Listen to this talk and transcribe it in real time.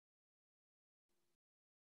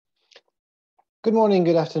Good morning,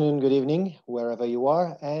 good afternoon, good evening, wherever you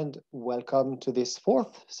are, and welcome to this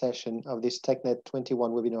fourth session of this TechNet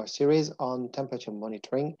 21 webinar series on temperature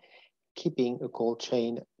monitoring, keeping a cold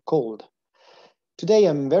chain cold. Today,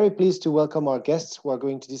 I'm very pleased to welcome our guests who are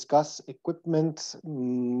going to discuss equipment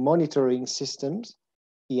monitoring systems,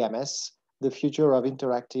 EMS, the future of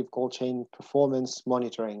interactive cold chain performance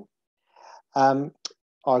monitoring.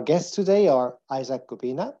 Our guests today are Isaac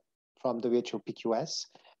Gobina from WHO PQS,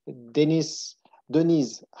 Denise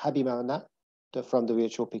Habimama from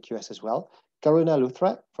WHO PQS as well, Karuna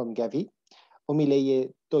Luthra from GAVI,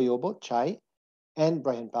 Omileye Toyobo Chai, and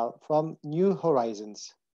Brian Pal from New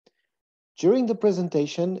Horizons. During the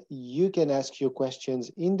presentation, you can ask your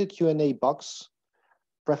questions in the Q&A box,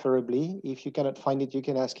 preferably. If you cannot find it, you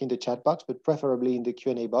can ask in the chat box, but preferably in the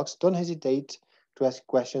Q&A box. Don't hesitate to ask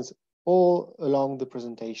questions all along the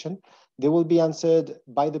presentation. They will be answered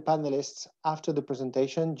by the panelists after the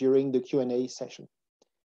presentation during the Q&A session.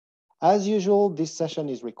 As usual, this session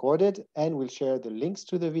is recorded and we'll share the links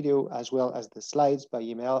to the video as well as the slides by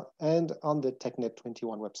email and on the TechNet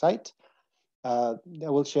 21 website. I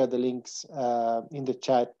will share the links in the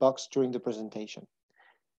chat box during the presentation.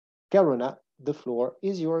 Karuna, the floor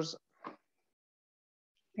is yours.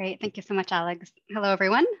 Great, thank you so much, Alex. Hello,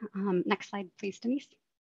 everyone. Next slide, please, Denise.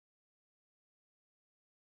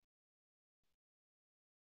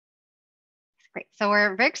 Great, so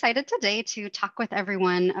we're very excited today to talk with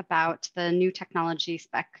everyone about the new technology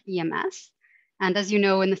spec EMS. And as you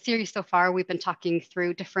know, in the series so far, we've been talking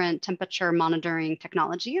through different temperature monitoring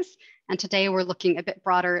technologies. And today we're looking a bit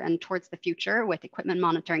broader and towards the future with equipment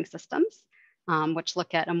monitoring systems, which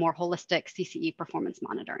look at a more holistic CCE performance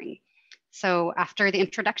monitoring. So after the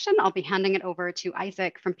introduction, I'll be handing it over to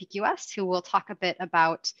Isaac from PQS, who will talk a bit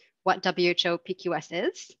about what WHO PQS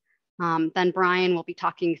is. Then Brian will be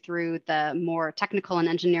talking through the more technical and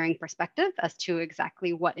engineering perspective as to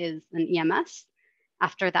exactly what is an EMS.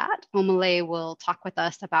 After that, Omileye will talk with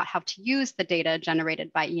us about how to use the data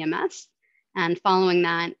generated by EMS. And following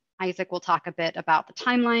that, Isaac will talk a bit about the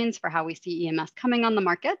timelines for how we see EMS coming on the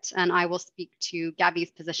market. And I will speak to GAVI's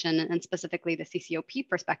position and specifically the CCOP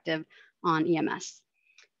perspective on EMS.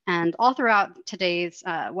 And all throughout today's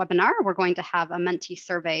webinar, we're going to have a Menti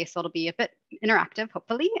survey, so it'll be a bit interactive,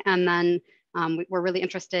 hopefully. And then we're really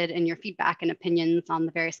interested in your feedback and opinions on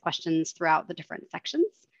the various questions throughout the different sections.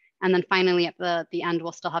 And then finally, at the end,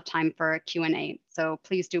 we'll still have time for a Q&A. So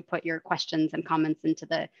please do put your questions and comments into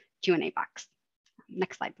the Q&A box.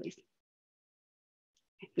 Next slide, please.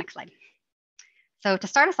 Okay, next slide. So to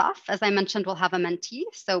start us off, as I mentioned, we'll have a Menti.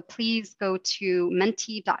 So please go to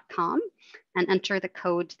menti.com and enter the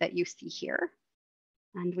code that you see here.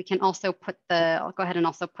 And we can also put I'll go ahead and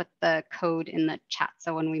also put the code in the chat.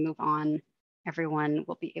 So when we move on, everyone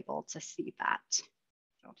will be able to see that. So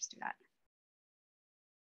I'll just do that.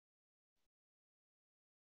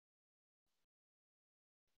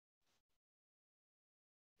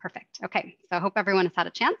 Perfect. Okay, so I hope everyone has had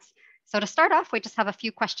a chance. So to start off, we just have a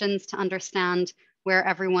few questions to understand where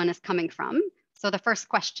everyone is coming from. So the first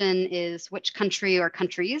question is, which country or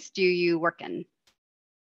countries do you work in?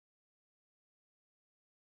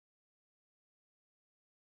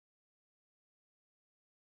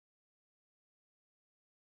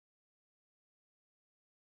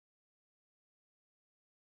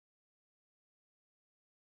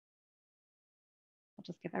 I'll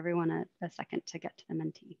just give everyone a second to get to the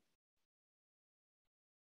Menti.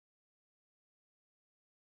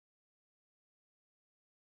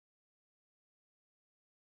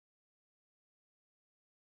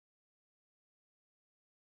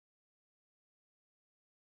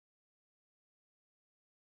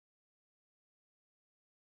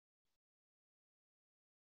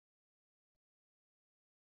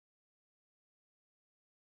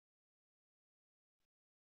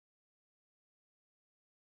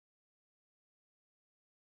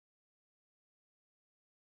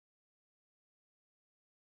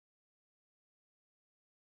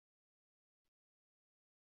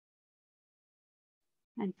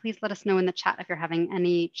 And please let us know in the chat if you're having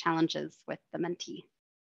any challenges with the Menti.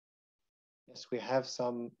 Yes, we have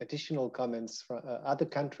some additional comments from other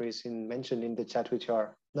countries mentioned in the chat, which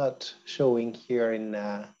are not showing here in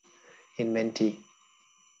Menti.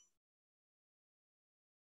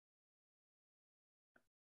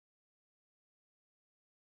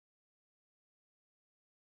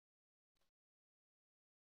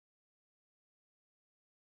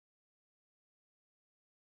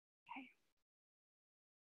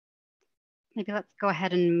 Maybe let's go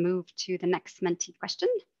ahead and move to the next Menti question.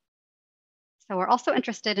 So we're also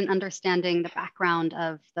interested in understanding the background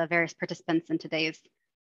of the various participants in today's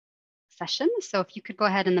session. So if you could go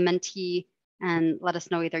ahead in the Menti and let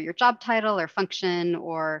us know either your job title or function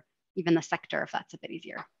or even the sector if that's a bit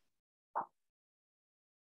easier.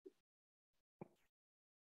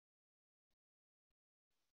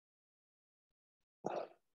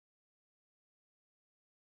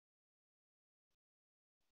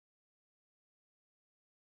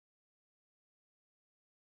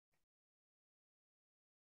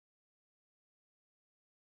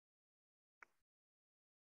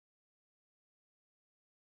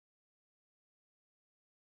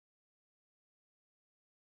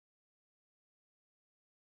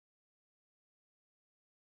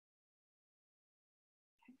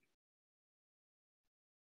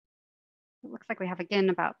 It looks like we have, again,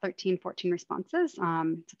 about 13, 14 responses.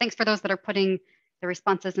 So thanks for those that are putting the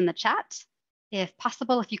responses in the chat. If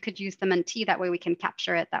possible, if you could use the Mentee, that way we can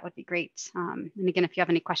capture it, that would be great. And again, if you have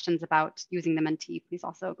any questions about using the Mentee, please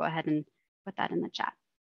also go ahead and put that in the chat.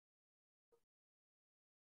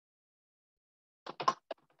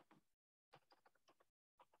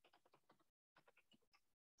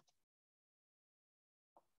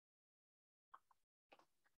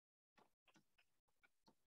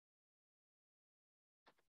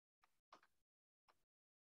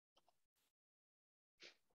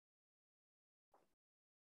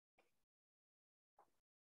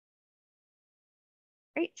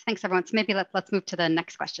 Great, thanks everyone. So maybe let's move to the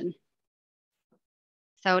next question.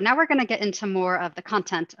 So now we're going to get into more of the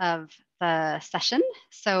content of the session.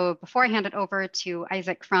 So before I hand it over to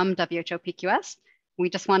Isaac from WHO PQS, we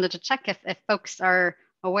just wanted to check if folks are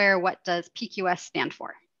aware, what does PQS stand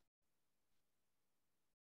for?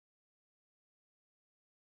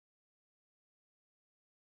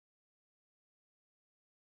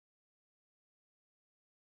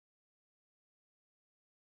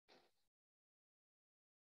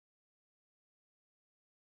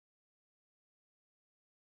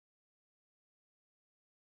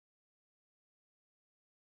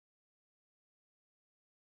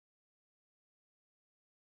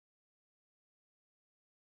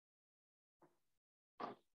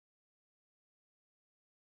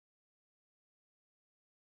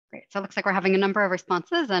 Great, so it looks like we're having a number of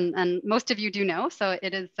responses and most of you do know, so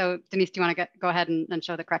it is, so Denise, do you want to go ahead and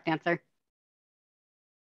show the correct answer?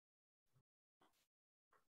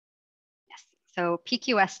 Yes, so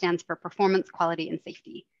PQS stands for Performance, Quality, and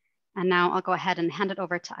Safety. And now I'll go ahead and hand it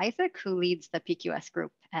over to Isaac, who leads the PQS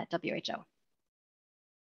group at WHO.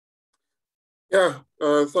 Yeah,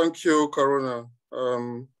 thank you, Karuna.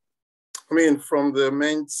 I mean, from the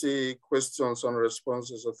Mentee questions and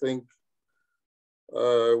responses, I think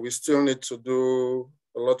we still need to do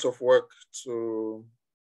a lot of work to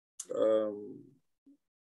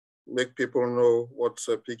make people know what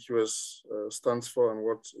PQS stands for and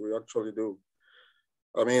what we actually do.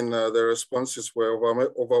 I mean, the responses were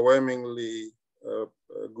overwhelmingly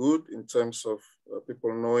good in terms of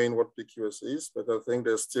people knowing what PQS is, but I think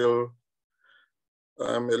there's still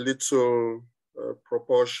a little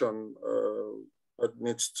proportion that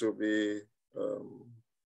needs to be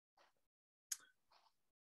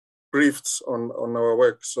briefed on our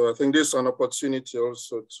work. So I think this is an opportunity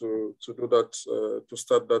also to do that, to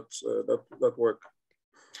start that work.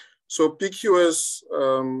 So PQS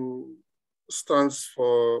stands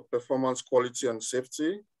for Performance, Quality, and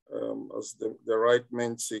Safety, as the right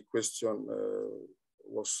Mentee question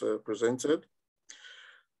was presented.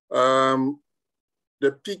 The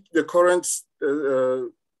current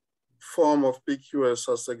form of PQS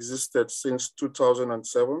has existed since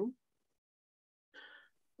 2007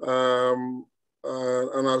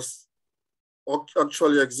 and has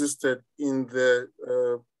actually existed in the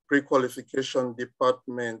pre-qualification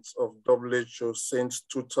department of WHO since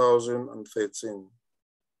 2013.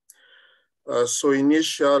 So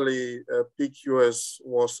initially, PQS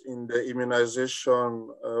was in the immunization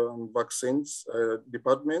and vaccines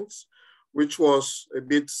department, which was a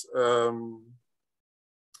bit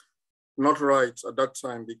not right at that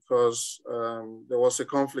time because there was a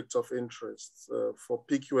conflict of interest for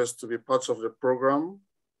PQS to be part of the program,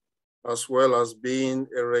 as well as being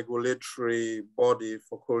a regulatory body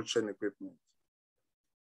for cold chain equipment.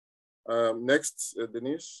 Next,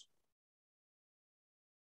 Denise.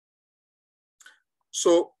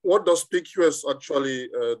 So what does PQS actually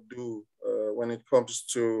do when it comes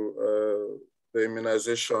to the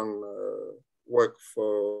immunization work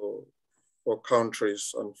for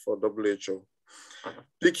countries and for WHO?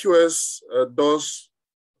 PQS does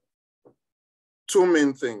two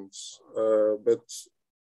main things, but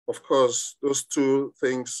of course, those two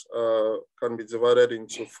things can be divided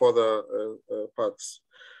into further parts.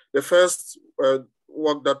 The first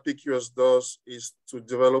work that PQS does is to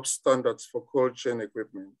develop standards for cold chain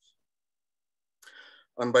equipment.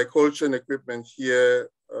 And by cold chain equipment here,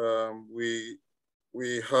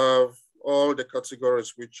 we have all the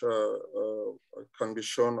categories which can be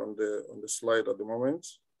shown on the slide at the moment.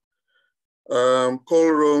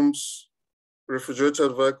 Cold rooms,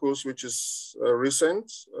 refrigerated vehicles, which is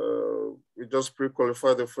recent. We just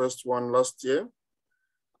pre-qualified the first one last year.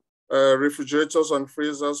 Refrigerators and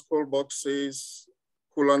freezers, cold boxes,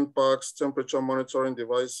 coolant packs, temperature monitoring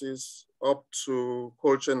devices, up to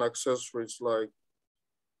cold chain accessories like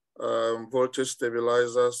voltage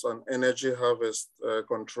stabilizers and energy harvest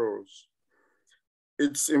controls.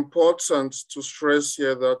 It's important to stress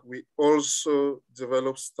here that we also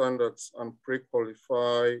develop standards and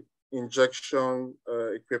pre-qualify injection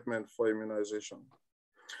equipment for immunization,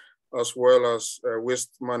 as well as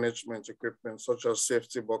waste management equipment, such as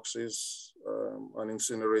safety boxes and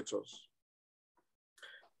incinerators.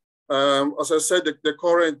 As I said, the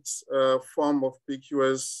current form of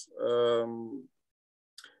PQS,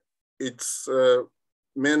 it's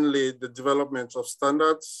mainly the development of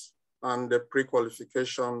standards and the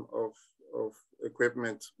pre-qualification of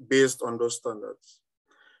equipment based on those standards.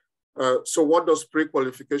 So what does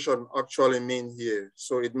pre-qualification actually mean here?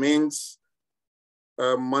 So it means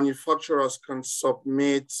manufacturers can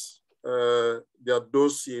submit their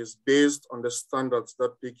dossiers based on the standards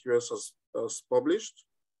that PQS has published.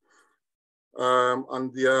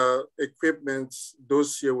 And their equipment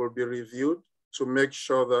dossier will be reviewed to make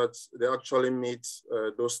sure that they actually meet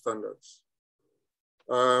those standards.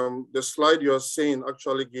 The slide you are seeing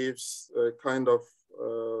actually gives a kind of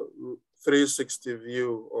 360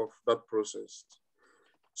 view of that process.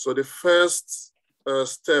 So the first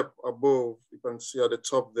step above, you can see at the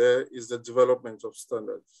top there, is the development of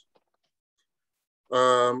standards.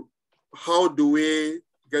 How do we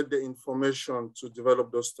get the information to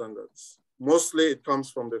develop those standards? Mostly it comes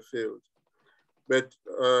from the field. But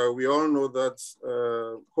we all know that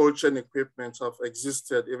cold chain equipment have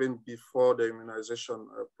existed even before the immunization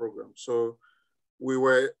program. So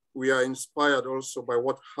we are inspired also by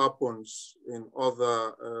what happens in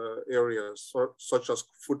other areas, such as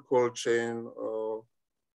food cold chain or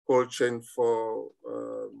cold chain for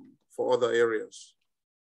other areas.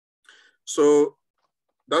 So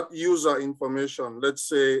that user information, let's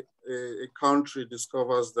say a country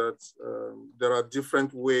discovers that there are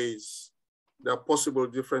different ways, there are possible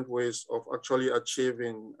different ways of actually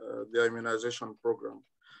achieving the immunization program.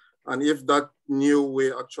 And if that new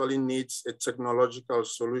way actually needs a technological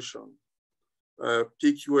solution,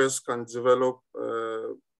 PQS can develop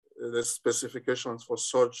the specifications for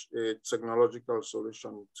such a technological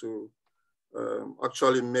solution to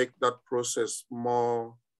actually make that process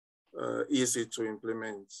more easy to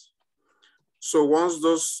implement. So once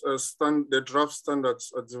those the draft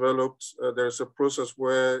standards are developed, there's a process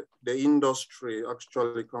where the industry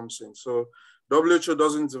actually comes in. So WHO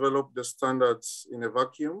doesn't develop the standards in a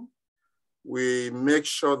vacuum. We make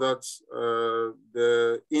sure that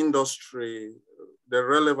the industry, the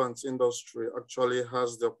relevant industry actually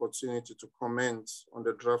has the opportunity to comment on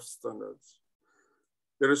the draft standards.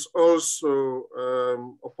 There is also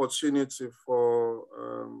opportunity for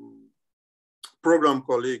program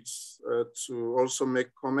colleagues to also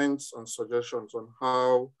make comments and suggestions on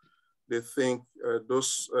how they think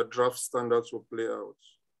those draft standards will play out.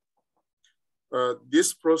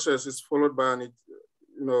 This process is followed by an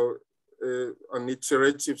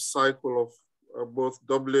iterative cycle of both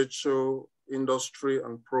WHO, industry,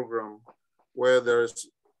 and program, where there's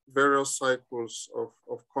various cycles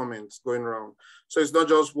of comments going around. So it's not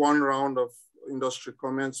just one round of industry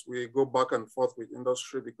comments. We go back and forth with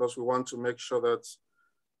industry because we want to make sure that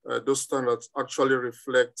those standards actually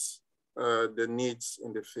reflect the needs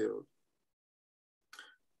in the field.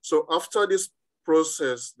 So after this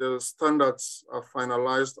process, the standards are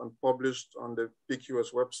finalized and published on the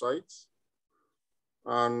PQS website.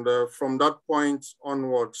 And from that point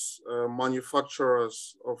onwards,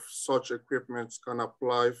 manufacturers of such equipment can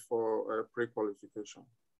apply for pre-qualification.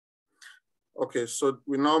 Okay, so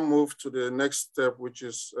we now move to the next step, which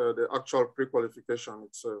is the actual pre-qualification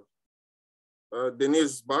itself.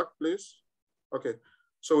 Denise, back, please. Okay,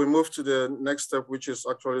 so we move to the next step, which is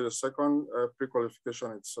actually the second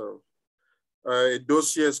pre-qualification itself. A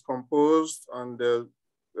dossier is composed and the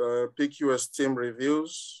PQS team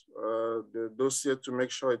reviews the dossier to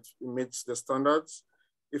make sure it meets the standards.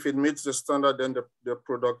 If it meets the standard, then the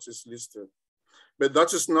product is listed. But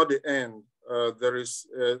that is not the end. There is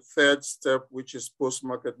a third step, which is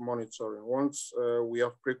post-market monitoring. Once we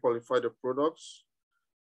have pre-qualified the products,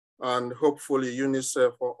 and hopefully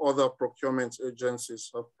UNICEF or other procurement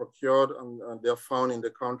agencies have procured and they're found in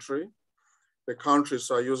the country, the countries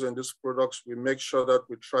are using these products, we make sure that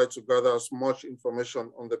we try to gather as much information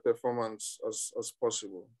on the performance as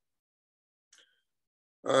possible.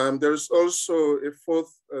 There's also a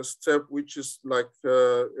fourth step, which is like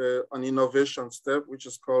an innovation step, which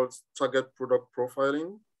is called target product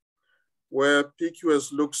profiling, where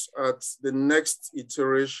PQS looks at the next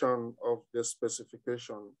iteration of the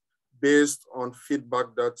specification based on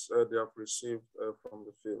feedback that they have received from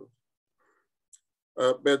the field.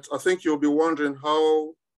 But I think you'll be wondering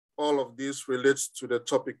how all of this relates to the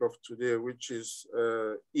topic of today, which is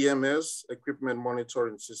EMS, Equipment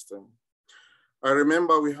Monitoring System. I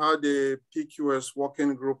remember we had a PQS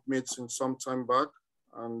working group meeting some time back,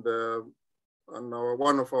 and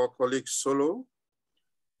one of our colleagues, Solo,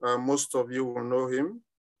 most of you will know him.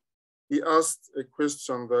 He asked a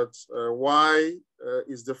question that why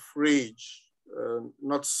is the fridge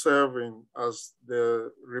not serving as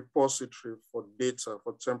the repository for data,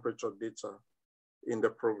 for temperature data in the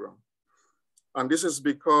program? And this is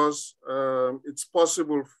because it's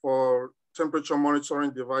possible for temperature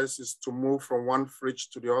monitoring devices to move from one fridge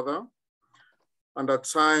to the other. And at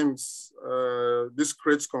times, this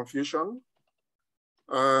creates confusion.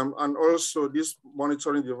 And also these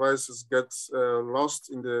monitoring devices get lost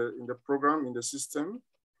in the program, in the system,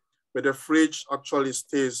 but the fridge actually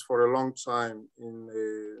stays for a long time in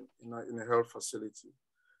a health facility.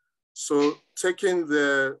 So taking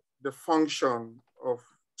the function of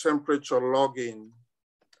temperature logging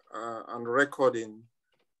and recording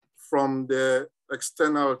from the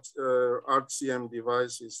external RTM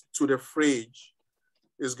devices to the fridge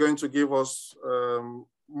is going to give us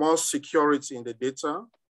more security in the data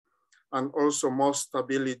and also more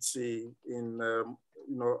stability in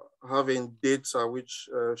having data which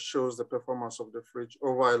shows the performance of the fridge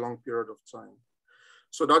over a long period of time.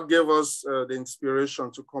 So that gave us the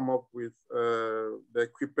inspiration to come up with the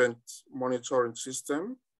equipment monitoring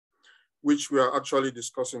system, which we are actually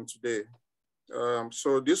discussing today.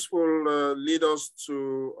 So this will lead us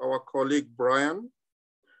to our colleague, Brian,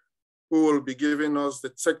 who will be giving us the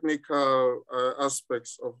technical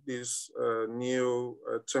aspects of this new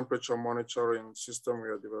temperature monitoring system we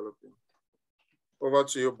are developing. Over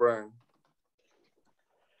to you, Brian.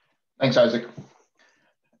 Thanks, Isaac.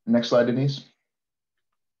 Next slide, Denise.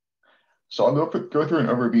 So I'll go through an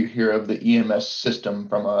overview here of the EMS system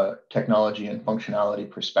from a technology and functionality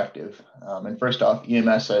perspective. And first off,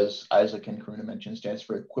 EMS, as Isaac and Karuna mentioned, stands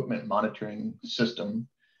for Equipment Monitoring System.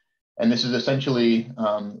 And this is essentially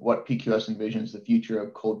what PQS envisions the future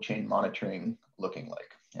of cold chain monitoring looking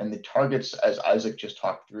like. And the targets, as Isaac just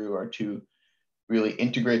talked through, are to really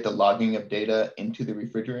integrate the logging of data into the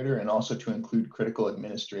refrigerator and also to include critical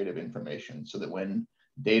administrative information so that when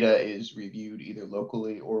data is reviewed either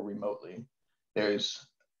locally or remotely, there's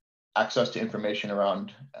access to information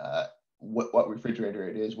around what refrigerator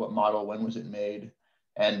it is, what model, when was it made,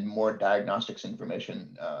 and more diagnostics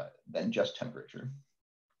information than just temperature.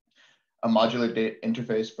 A modular data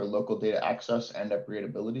interface for local data access and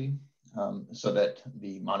upgradability so that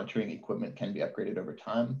the monitoring equipment can be upgraded over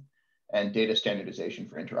time, and data standardization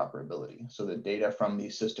for interoperability so that data from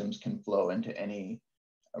these systems can flow into any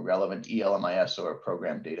relevant ELMIS or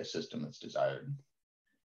program data system that's desired.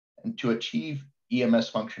 And to achieve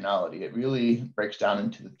EMS functionality, it really breaks down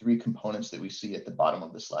into the three components that we see at the bottom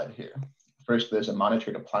of the slide here. First, there's a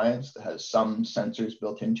monitored appliance that has some sensors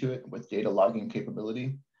built into it with data logging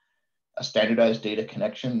capability, a standardized data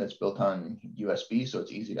connection that's built on USB, so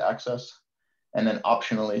it's easy to access, and then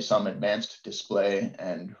optionally some advanced display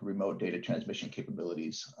and remote data transmission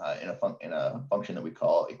capabilities in a function that we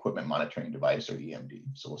call Equipment Monitoring Device, or EMD.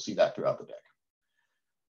 So we'll see that throughout the deck.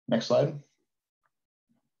 Next slide.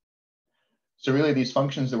 So really these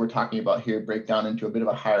functions that we're talking about here break down into a bit of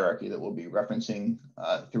a hierarchy that we'll be referencing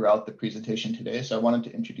throughout the presentation today. So I wanted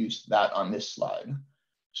to introduce that on this slide.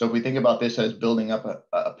 So if we think about this as building up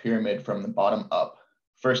a pyramid from the bottom up,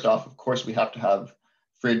 first off, of course, we have to have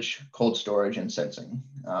fridge, cold storage, and sensing.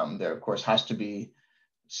 There, of course, has to be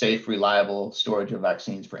safe, reliable storage of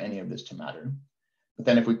vaccines for any of this to matter. But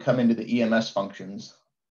then if we come into the EMS functions,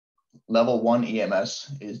 level 1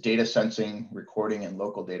 EMS is data sensing, recording, and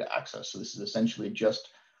local data access. So this is essentially just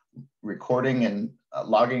recording and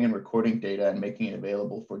logging and recording data and making it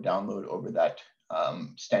available for download over that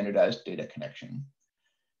standardized data connection.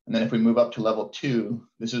 And then if we move up to level 2,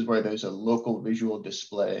 this is where there's a local visual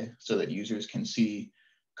display so that users can see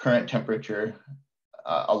current temperature,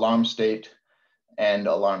 alarm state, and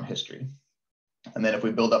alarm history. And then if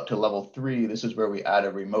we build up to level 3, this is where we add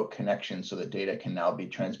a remote connection so that data can now be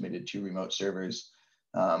transmitted to remote servers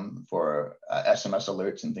for SMS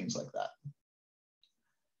alerts and things like that.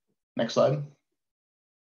 Next slide.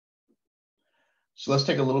 So let's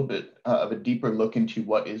take a little bit of a deeper look into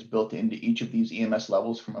what is built into each of these EMS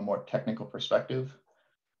levels from a more technical perspective.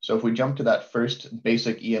 So if we jump to that first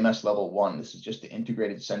basic EMS level 1, this is just the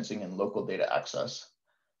integrated sensing and local data access.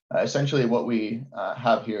 Essentially what we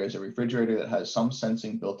have here is a refrigerator that has some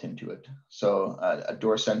sensing built into it. So a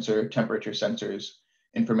door sensor, temperature sensors,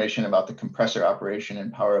 information about the compressor operation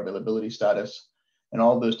and power availability status, and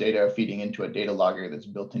all of those data are feeding into a data logger that's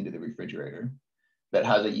built into the refrigerator that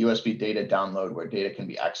has a USB data download where data can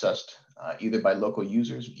be accessed either by local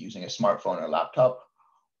users using a smartphone or laptop,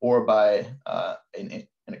 or by an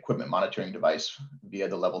equipment monitoring device via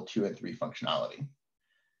the level 2 and 3 functionality.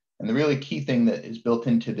 And the really key thing that is built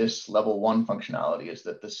into this level 1 functionality is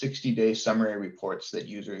that the 60-day summary reports that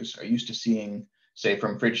users are used to seeing, say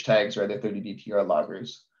from fridge tags or other 30DTR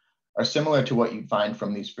loggers, are similar to what you'd find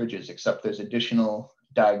from these fridges, except there's additional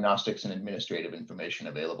diagnostics and administrative information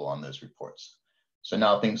available on those reports. So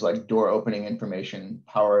now things like door opening information,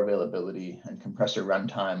 power availability, and compressor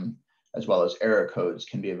runtime, as well as error codes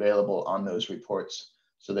can be available on those reports,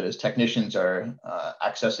 so that as technicians are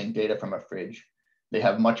accessing data from a fridge, they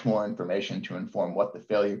have much more information to inform what the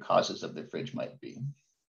failure causes of the fridge might be.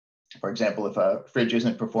 For example, if a fridge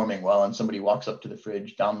isn't performing well and somebody walks up to the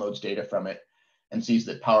fridge, downloads data from it, and sees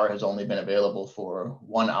that power has only been available for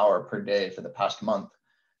 1 hour per day for the past month,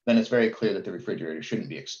 then it's very clear that the refrigerator shouldn't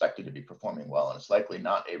be expected to be performing well. And it's likely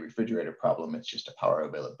not a refrigerator problem, it's just a power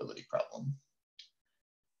availability problem.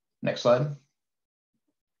 Next slide.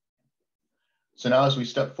 So now as we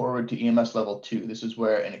step forward to EMS level 2, this is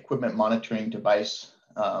where an equipment monitoring device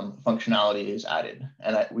functionality is added.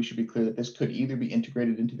 And we should be clear that this could either be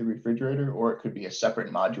integrated into the refrigerator or it could be a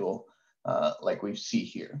separate module like we see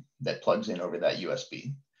here that plugs in over that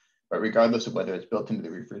USB. But regardless of whether it's built into the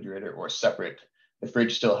refrigerator or separate, the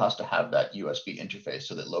fridge still has to have that USB interface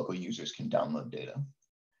so that local users can download data.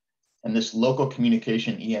 And this local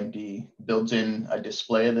communication EMD builds in a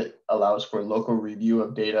display that allows for local review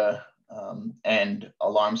of data and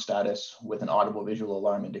alarm status with an audible visual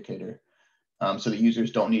alarm indicator. So the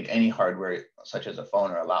users don't need any hardware such as a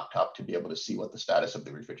phone or a laptop to be able to see what the status of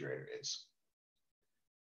the refrigerator is.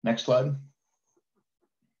 Next slide.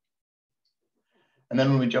 And then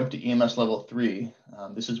when we jump to EMS level 3,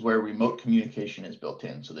 this is where remote communication is built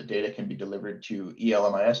in. So the data can be delivered to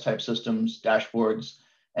ELMIS type systems, dashboards,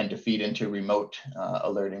 and to feed into remote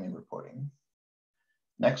alerting and reporting.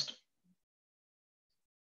 Next.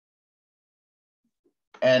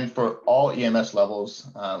 And for all EMS levels,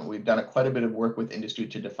 we've done quite a bit of work with industry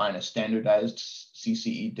to define a standardized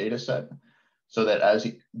CCE data set so that as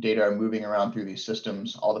data are moving around through these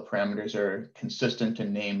systems, all the parameters are consistent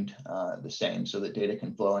and named the same so that data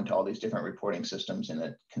can flow into all these different reporting systems in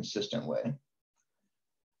a consistent way.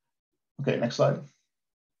 Okay, next slide.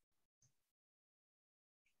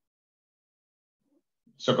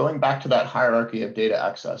 So going back to that hierarchy of data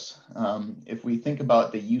access, if we think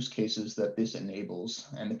about the use cases that this enables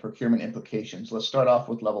and the procurement implications, let's start off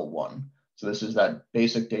with level 1. So this is that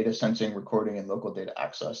basic data sensing, recording, and local data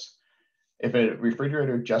access. If a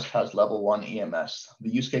refrigerator just has level 1 EMS, the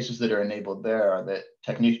use cases that are enabled there are that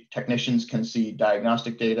technicians can see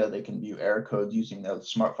diagnostic data, they can view error codes using their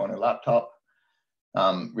smartphone or laptop.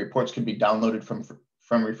 Reports can be downloaded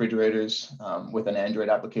from refrigerators with an Android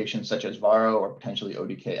application such as Varo or potentially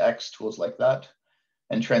ODKX, tools like that,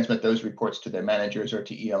 and transmit those reports to their managers or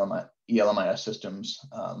to ELMIS systems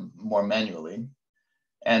more manually.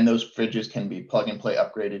 And those fridges can be plug and play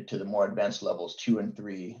upgraded to the more advanced levels 2 and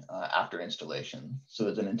 3 after installation. So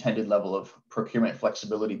there's an intended level of procurement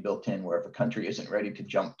flexibility built in where if a country isn't ready to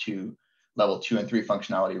jump to level 2 and 3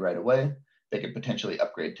 functionality right away, they could potentially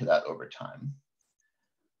upgrade to that over time.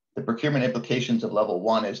 The procurement implications of level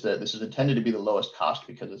 1 is that this is intended to be the lowest cost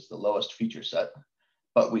because it's the lowest feature set,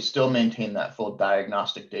 but we still maintain that full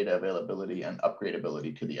diagnostic data availability and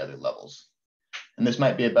upgradability to the other levels. And this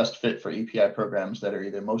might be a best fit for EPI programs that are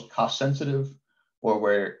either most cost sensitive or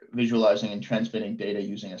where visualizing and transmitting data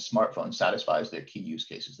using a smartphone satisfies their key use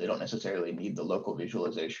cases. They don't necessarily need the local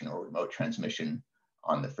visualization or remote transmission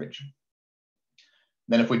on the fridge.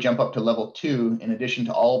 Then if we jump up to level 2, in addition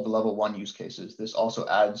to all of the level 1 use cases, this also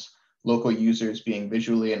adds local users being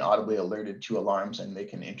visually and audibly alerted to alarms, and they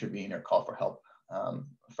can intervene or call for help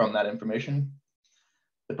from that information.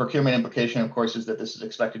 The procurement implication, of course, is that this is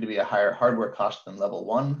expected to be a higher hardware cost than level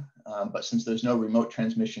 1, but since there's no remote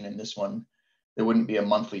transmission in this one, there wouldn't be a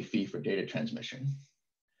monthly fee for data transmission.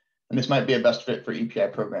 And this might be a best fit for EPI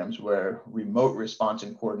programs where remote response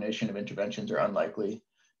and coordination of interventions are unlikely,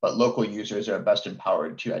 but local users are best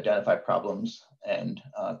empowered to identify problems and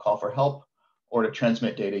call for help or to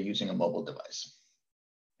transmit data using a mobile device.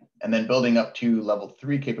 And then building up to level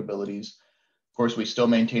 3 capabilities, of course, we still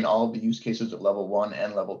maintain all of the use cases at level 1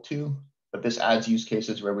 and level 2, but this adds use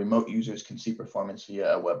cases where remote users can see performance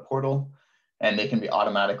via a web portal, and they can be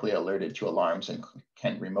automatically alerted to alarms and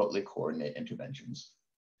can remotely coordinate interventions.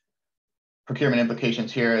 Procurement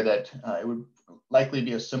implications here are that it would likely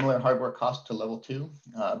be a similar hardware cost to level 2,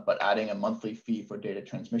 but adding a monthly fee for data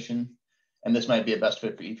transmission. And this might be a best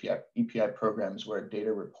fit for EPI programs where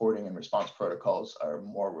data reporting and response protocols are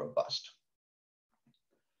more robust.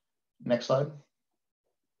 Next slide.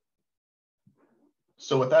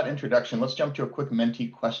 So with that introduction, let's jump to a quick Menti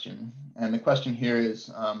question. And the question here is,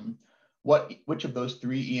 which of those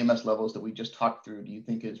 3 EMS levels that we just talked through do you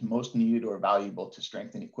think is most needed or valuable to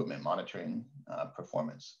strengthen equipment monitoring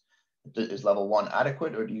performance? Is level 1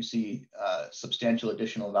 adequate, or do you see substantial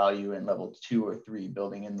additional value in level 2 or 3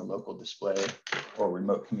 building in the local display or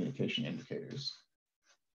remote communication indicators?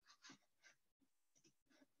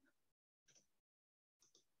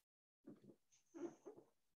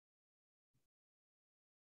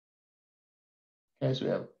 Okay, so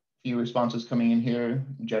we have a few responses coming in here,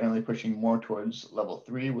 generally pushing more towards level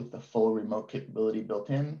 3 with the full remote capability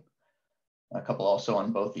built in. A couple also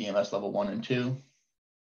on both EMS level 1 and 2.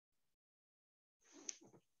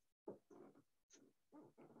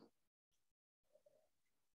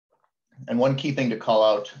 And one key thing to call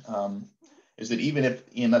out is that even if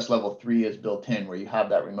EMS level 3 is built in, where you have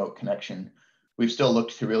that remote connection, we've still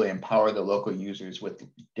looked to really empower the local users with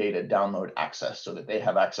data download access so that they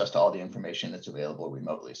have access to all the information that's available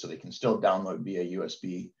remotely. So they can still download via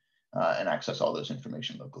USB and access all those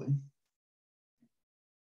information locally.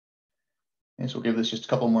 And so we'll give this just a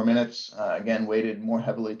couple more minutes. Again, weighted more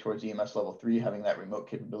heavily towards EMS level 3, having that remote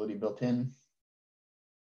capability built in.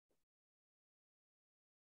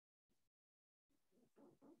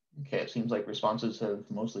 Okay, it seems like responses have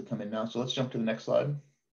mostly come in now. So let's jump to the next slide.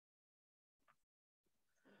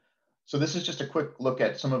 So this is just a quick look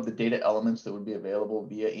at some of the data elements that would be available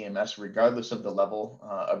via EMS, regardless of the level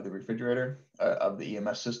of the refrigerator, of the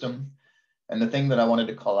EMS system. And the thing that I wanted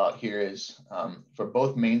to call out here is for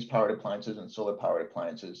both mains powered appliances and solar powered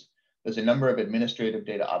appliances, there's a number of administrative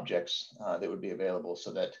data objects that would be available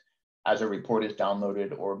so that as a report is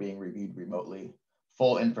downloaded or being reviewed remotely,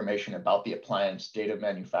 full information about the appliance, date of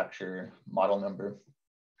manufacturer, model number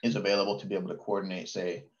is available to be able to coordinate,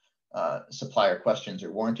 say, supplier questions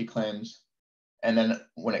or warranty claims. And then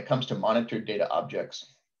when it comes to monitored data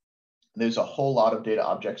objects, there's a whole lot of data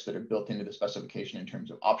objects that are built into the specification in terms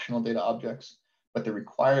of optional data objects, but the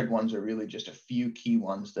required ones are really just a few key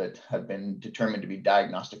ones that have been determined to be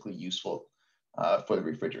diagnostically useful for the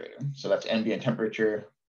refrigerator. So that's ambient temperature,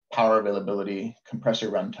 power availability, compressor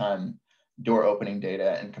runtime, door opening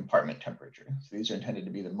data, and compartment temperature. So these are intended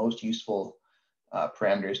to be the most useful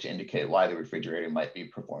parameters to indicate why the refrigerator might be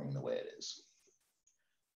performing the way it is.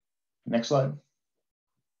 Next slide.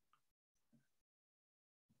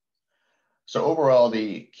 So overall,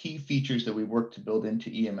 the key features that we work to build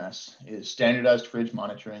into EMS is standardized fridge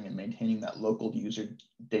monitoring and maintaining that local user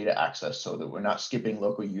data access so that we're not skipping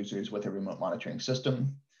local users with a remote monitoring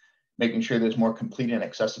system. Making sure there's more complete and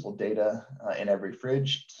accessible data in every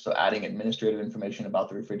fridge. So adding administrative information about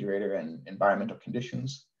the refrigerator and environmental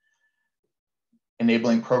conditions.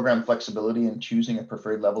 Enabling program flexibility and choosing a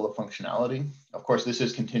preferred level of functionality. Of course, this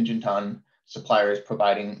is contingent on suppliers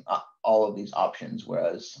providing all of these options,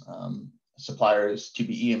 whereas suppliers to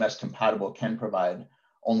be EMS compatible can provide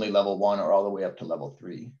only level 1 or all the way up to level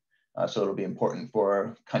 3. So it'll be important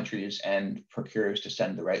for countries and procurers to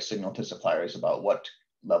send the right signal to suppliers about what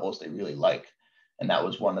levels they really like. And that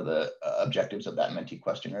was one of the objectives of that Menti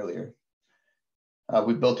question earlier.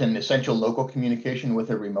 We built in essential local communication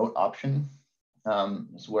with a remote option.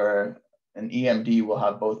 It's where an EMD will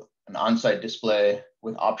have both an on-site display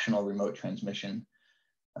with optional remote transmission.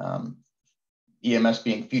 EMS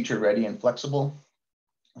being future ready and flexible,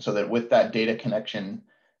 so that with that data connection,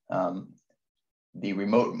 the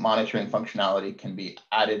remote monitoring functionality can be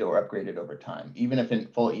added or upgraded over time. Even if in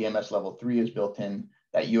full EMS level 3 is built in,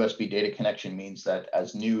 that USB data connection means that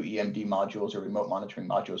as new EMD modules or remote monitoring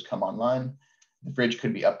modules come online, the fridge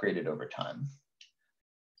could be upgraded over time.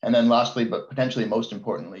 And then lastly, but potentially most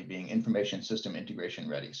importantly, being information system integration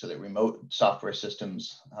ready so that remote software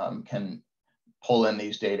systems can pull in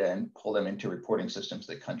these data and pull them into reporting systems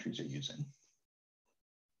that countries are using.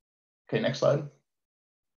 Okay, next slide.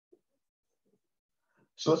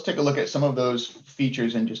 So let's take a look at some of those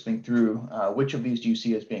features and just think through which of these do you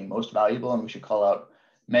see as being most valuable, and we should call out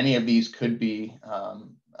many of these could be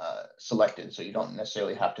selected. So you don't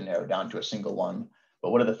necessarily have to narrow down to a single one, but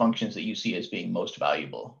what are the functions that you see as being most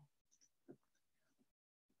valuable?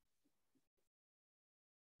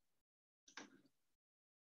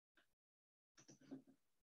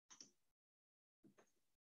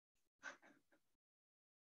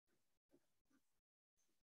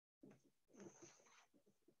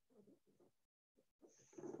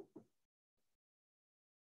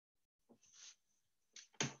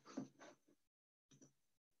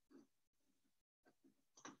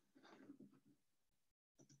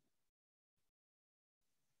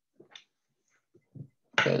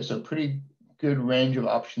 Okay, so pretty good range of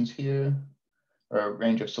options here, or a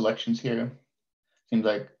range of selections here. Seems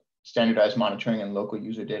like standardized monitoring and local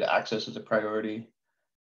user data access is a priority.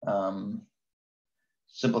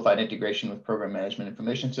 Simplified integration with program management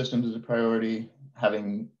information systems is a priority.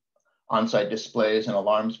 Having on-site displays and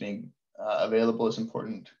alarms being available is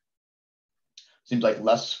important. Seems like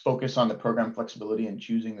less focus on the program flexibility and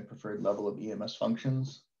choosing the preferred level of EMS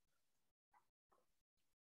functions.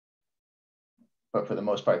 But for the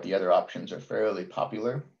most part, the other options are fairly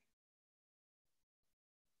popular.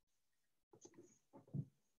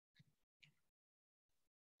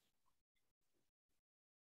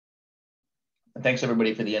 And thanks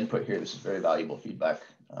everybody for the input here. This is very valuable feedback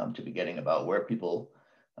to be getting about where people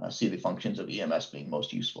see the functions of EMS being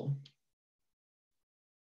most useful.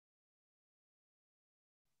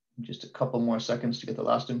 Just a couple more seconds to get the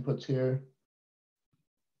last inputs here.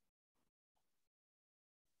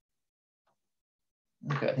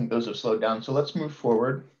 Okay, I think those have slowed down. So let's move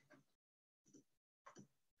forward.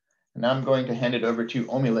 And now I'm going to hand it over to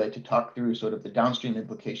Omileye to talk through sort of the downstream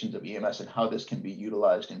implications of EMS and how this can be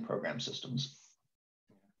utilized in program systems.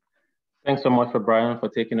 Thanks so much for Brian for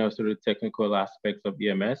taking us through the technical aspects of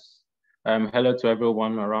EMS. Hello to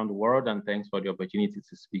everyone around the world, and thanks for the opportunity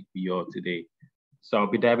to speak with you all today. So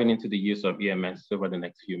I'll be diving into the use of EMS over the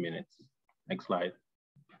next few minutes. Next slide.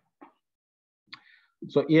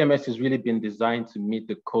 So EMS has really been designed to meet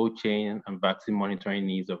the cold chain and vaccine monitoring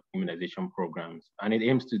needs of immunization programs. And it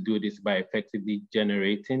aims to do this by effectively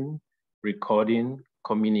generating, recording,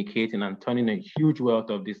 communicating, and turning a huge wealth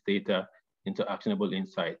of this data into actionable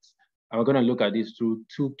insights. And we're going to look at this through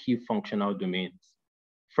two key functional domains.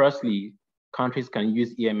 Firstly, countries can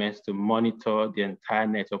use EMS to monitor the entire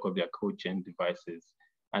network of their cold chain devices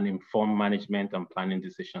and inform management and planning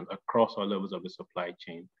decisions across all levels of the supply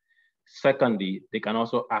chain. Secondly, they can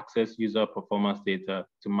also access user performance data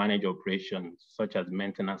to manage operations, such as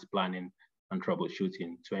maintenance planning and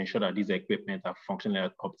troubleshooting, to ensure that these equipment are functioning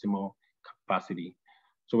at optimal capacity.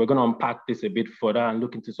 So we're going to unpack this a bit further and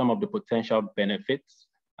look into some of the potential benefits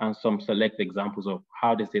and some select examples of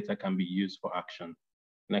how this data can be used for action.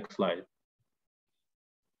 Next slide.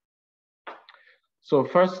 So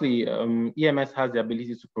firstly, EMS has the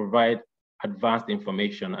ability to provide advanced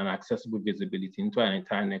information and accessible visibility into an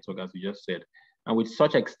entire network, as we just said. And with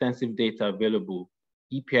such extensive data available,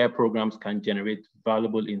 EPI programs can generate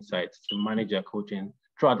valuable insights to manage their cold chain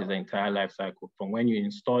throughout its entire life cycle, from when you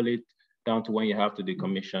install it down to when you have to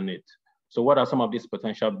decommission it. So what are some of these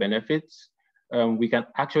potential benefits? We can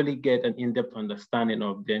actually get an in-depth understanding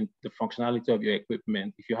of the functionality of your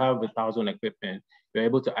equipment. If you have 1,000 equipment, you're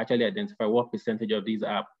able to actually identify what percentage of these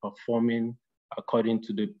are performing according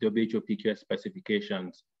to the WHO PQS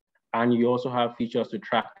specifications. And you also have features to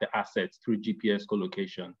track the assets through GPS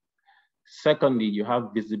collocation. Secondly, you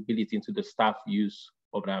have visibility into the staff use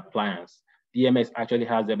of the appliance. The EMS actually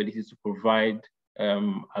has the ability to provide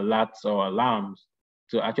alerts or alarms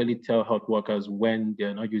to actually tell health workers when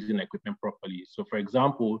they're not using the equipment properly. So for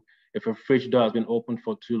example, if a fridge door has been open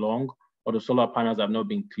for too long or the solar panels have not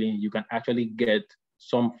been cleaned, you can actually get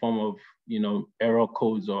some form of error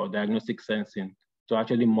codes or diagnostic sensing to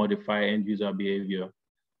actually modify end user behavior.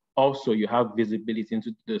 Also, you have visibility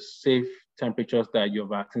into the safe temperatures that your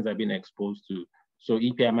vaccines have been exposed to. So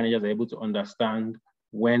EPI managers are able to understand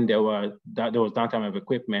when there was downtime of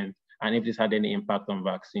equipment and if this had any impact on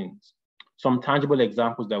vaccines. Some tangible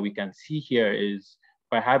examples that we can see here is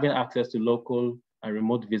by having access to local and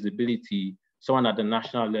remote visibility, someone at the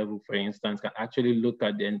national level, for instance, can actually look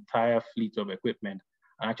at the entire fleet of equipment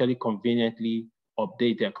and actually conveniently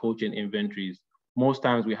update their cold chain inventories. Most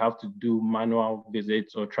times we have to do manual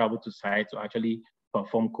visits or travel to sites to actually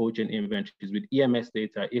perform cold chain inventories. With EMS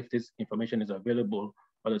data, if this information is available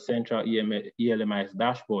on the central ELMIS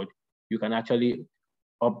dashboard, you can actually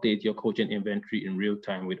update your cold chain inventory in real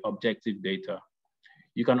time with objective data.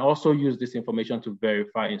 You can also use this information to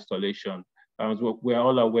verify installation. We're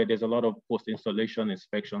all aware there's a lot of post-installation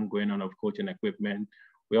inspection going on of cold chain equipment.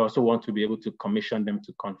 We also want to be able to commission them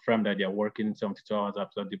to confirm that they're working 72 hours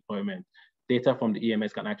after deployment. Data from the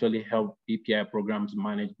EMS can actually help EPI programs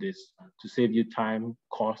manage this to save you time,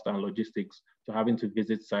 cost, and logistics to having to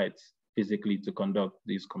visit sites physically to conduct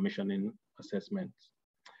these commissioning assessments.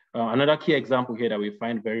 Another key example here that we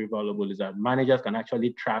find very valuable is that managers can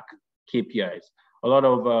actually track KPIs. A lot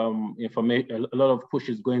of push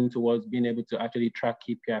is going towards being able to actually track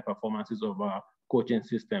KPI performances of our cold chain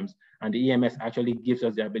systems. And the EMS actually gives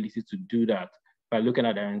us the ability to do that by looking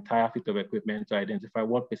at our entire fleet of equipment to identify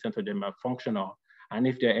what percent of them are functional. And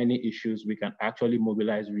if there are any issues, we can actually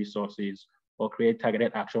mobilize resources or create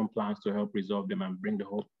targeted action plans to help resolve them and bring the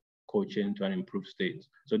whole cold chain to an improved state.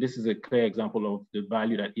 So this is a clear example of the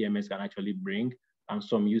value that EMS can actually bring and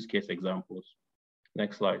some use case examples.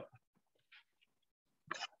 Next slide.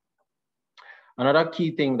 Another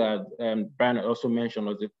key thing that Brian also mentioned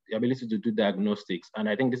was the ability to do diagnostics. And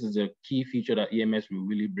I think this is a key feature that EMS will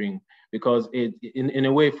really bring, because in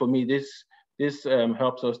a way, for me, this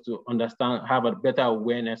helps us to understand, have a better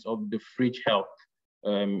awareness of the fridge health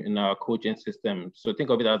in our cold chain system. So think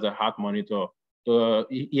of it as a heart monitor. The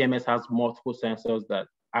EMS has multiple sensors that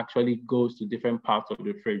actually goes to different parts of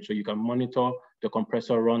the fridge. So you can monitor the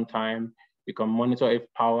compressor runtime, you can monitor if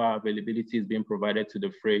power availability is being provided to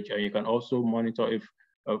the fridge, and you can also monitor if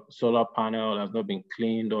a solar panel has not been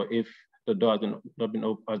cleaned or if the door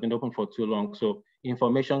has been open for too long. So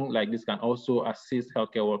information like this can also assist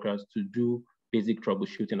healthcare workers to do basic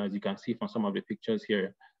troubleshooting, as you can see from some of the pictures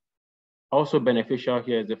here. Also beneficial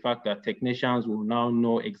here is the fact that technicians will now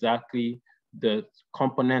know exactly the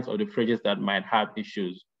components of the fridges that might have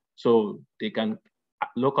issues. So they can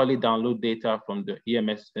locally download data from the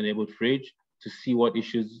EMS-enabled fridge to see what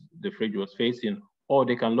issues the fridge was facing, or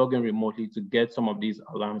they can log in remotely to get some of these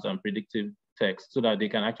alarms and predictive text so that they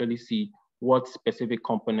can actually see what specific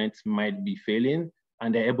components might be failing,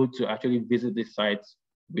 and they're able to actually visit the sites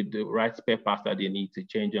with the right spare parts that they need to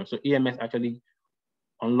change them. So EMS actually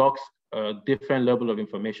unlocks a different level of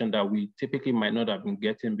information that we typically might not have been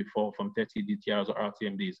getting before from 30 DTRs or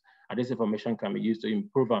RTMDs. And this information can be used to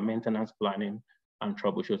improve our maintenance planning and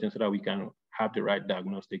troubleshooting so that we can have the right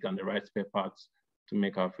diagnostic and the right spare parts to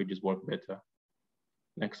make our fridges work better.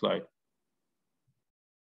 Next slide.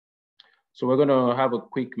 So we're gonna have a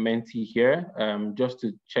quick Menti here just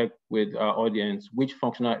to check with our audience which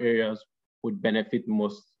functional areas would benefit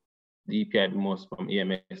most, the EPI most from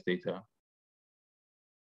EMS data.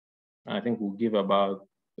 I think we'll give about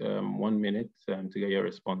 1 minute to get your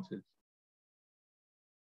responses.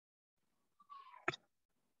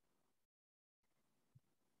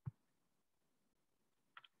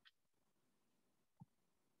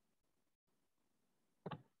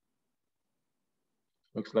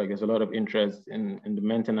 Looks like there's a lot of interest in the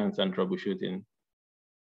maintenance and troubleshooting.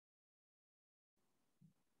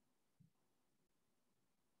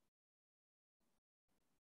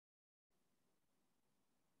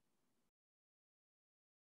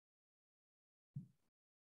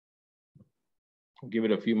 Give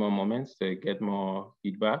it a few more moments to get more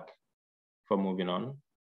feedback before moving on.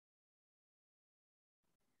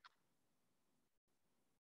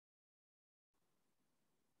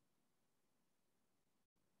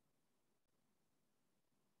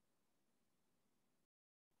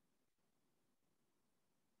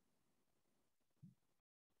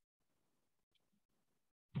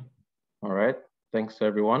 All right, thanks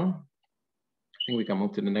everyone. I think we can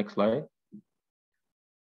move to the next slide.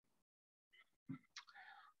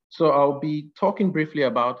 So I'll be talking briefly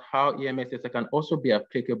about how EMS data can also be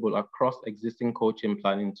applicable across existing cold chain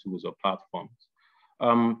planning tools or platforms.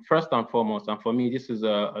 First and foremost, and for me, this is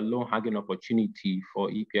a low-hanging opportunity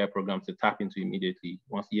for EPI programs to tap into immediately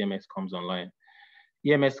once EMS comes online.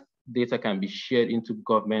 EMS data can be shared into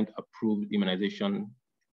government-approved immunization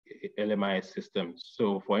LMIS systems.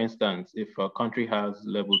 So for instance, if a country has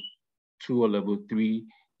level 2 or level 3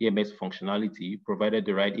 EMS functionality, provided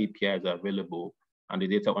the right APIs are available and the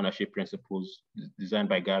data ownership principles designed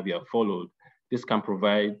by GAVI are followed, this can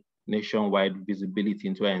provide nationwide visibility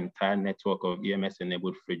into an entire network of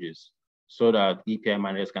EMS-enabled fridges so that EPI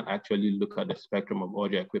managers can actually look at the spectrum of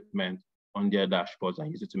audio equipment on their dashboards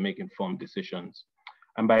and use it to make informed decisions.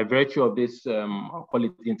 And by virtue of this, I'll call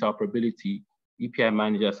it interoperability, EPI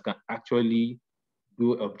managers can actually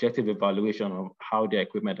do objective evaluation of how their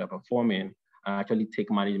equipment are performing and actually take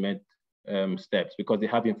management steps because they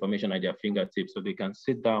have information at their fingertips. So they can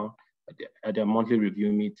sit down at their monthly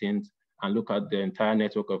review meetings and look at the entire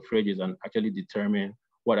network of fridges and actually determine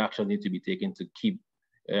what action needs to be taken to keep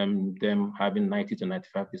them having 90 to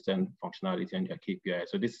 95% functionality on their KPI.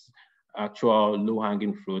 So this is actual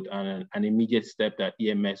low-hanging fruit and an immediate step that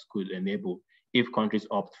EMS could enable if countries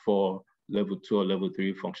opt for level 2 or level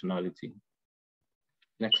 3 functionality.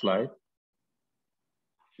 Next slide.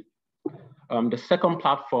 The second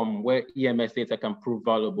platform where EMS data can prove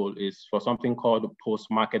valuable is for something called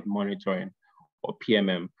post-market monitoring, or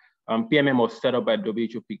PMM. PMM was set up by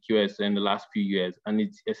WHOPQS in the last few years, and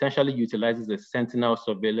it essentially utilizes a sentinel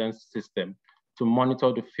surveillance system to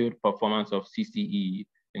monitor the field performance of CCE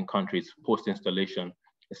in countries post-installation,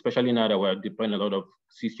 especially now that we're deploying a lot of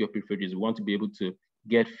CCOP fridges. We want to be able to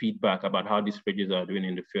get feedback about how these fridges are doing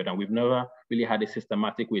in the field, and we've never really had a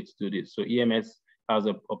systematic way to do this. So EMS has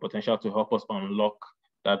a potential to help us unlock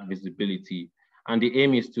that visibility. And the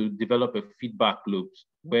aim is to develop a feedback loop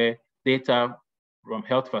where data from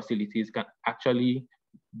health facilities can actually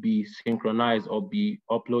be synchronized or be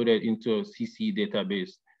uploaded into a CC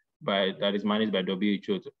database that is managed by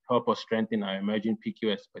WHO to help us strengthen our emerging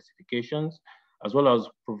PQS specifications, as well as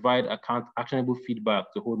provide actionable feedback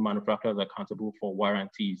to hold manufacturers accountable for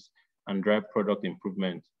warranties and drive product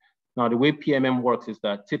improvement. Now, the way PMM works is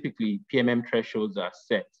that typically PMM thresholds are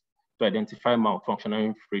set to identify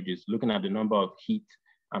malfunctioning fridges, looking at the number of heat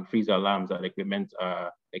and freeze alarms that equipment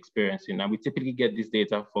are experiencing. And we typically get this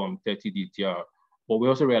data from 30 DTR, but we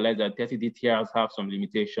also realize that 30 DTRs have some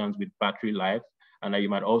limitations with battery life, and that you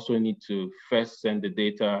might also need to first send the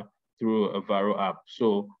data through a Varo app.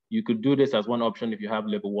 So you could do this as one option if you have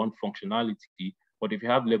level 1 functionality, but if you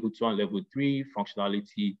have level 2 and level 3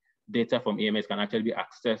 functionality, data from EMS can actually be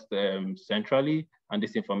accessed centrally, and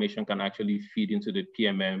this information can actually feed into the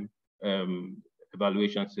PMM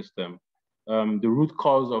evaluation system. The root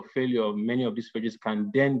cause of failure of many of these fridges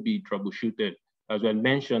can then be troubleshooted. As I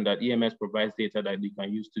mentioned, that EMS provides data that you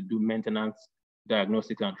can use to do maintenance,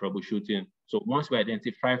 diagnostics, and troubleshooting. So once we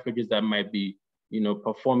identify fridges that might be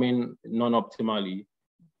performing non-optimally,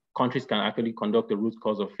 countries can actually conduct a root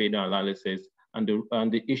cause of failure analysis, and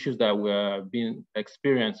the issues that were being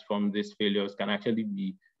experienced from these failures can actually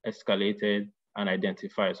be escalated and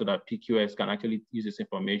identified so that PQS can actually use this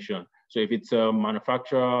information. So if it's a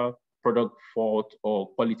manufacturer product fault or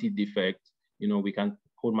quality defect, we can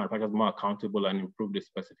hold manufacturers more accountable and improve the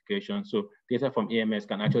specification. So data from EMS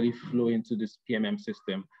can actually flow into this PMM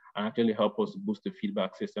system and actually help us boost the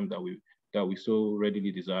feedback system that we so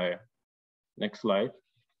readily desire. Next slide.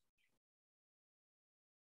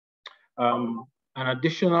 An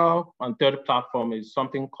additional and third platform is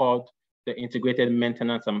something called the Integrated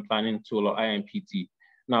Maintenance and Planning Tool, or IMPT.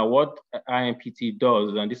 Now, what IMPT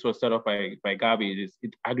does, and this was set up by GAVI, is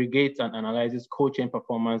it aggregates and analyzes cold chain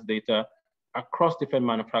performance data across different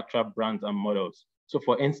manufacturer brands and models. So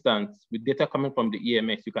for instance, with data coming from the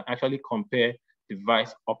EMS, you can actually compare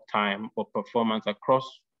device uptime or performance across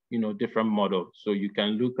different models. So you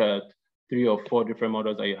can look at 3 or 4 different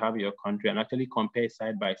models that you have in your country and actually compare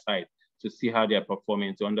side by side to see how they are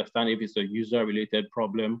performing, to understand if it's a user-related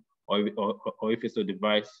problem or if it's a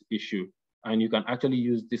device issue. And you can actually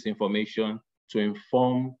use this information to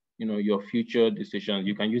inform your future decisions.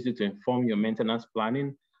 You can use it to inform your maintenance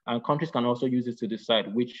planning, and countries can also use it to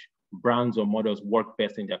decide which brands or models work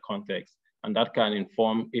best in their context. And that can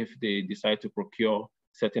inform if they decide to procure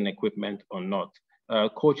certain equipment or not.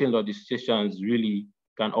 Coaching logisticians really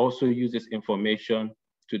can also use this information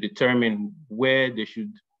to determine where they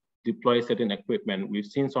should deploy certain equipment. We've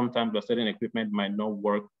seen sometimes that certain equipment might not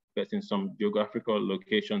work best in some geographical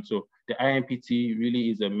location. So the IMPT really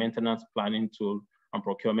is a maintenance planning tool and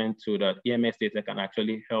procurement tool that EMS data can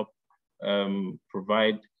actually help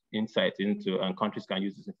provide insights into, and countries can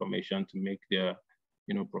use this information to make their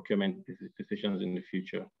procurement decisions in the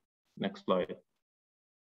future. Next slide.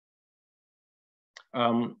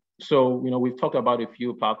 So we've talked about a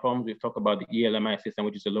few platforms. We've talked about the ELMI system,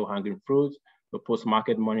 which is a low-hanging fruit, the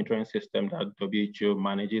post-market monitoring system that WHO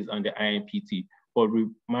manages, and the IMPT. But we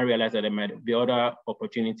might realize that there might be other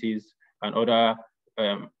opportunities and other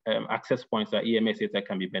access points that EMS data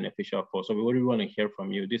can be beneficial for. So we really want to hear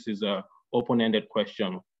from you. This is an open-ended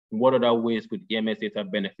question. What other ways could EMS data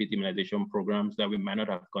benefit immunization programs that we might not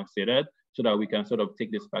have considered, so that we can sort of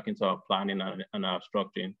take this back into our planning and our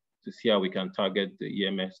structuring to see how we can target the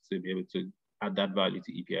EMS to be able to add that value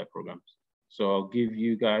to EPI programs. So I'll give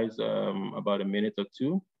you guys about a minute or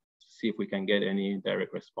two to see if we can get any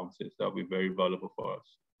direct responses. That'll be very valuable for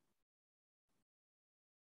us.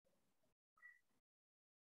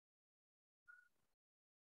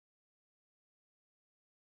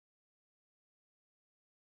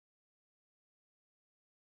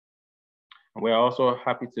 We're also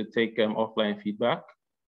happy to take offline feedback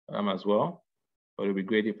as well, but it'd be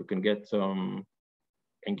great if we can get some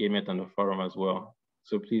engagement on the forum as well.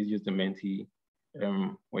 So please use the Menti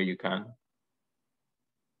where you can.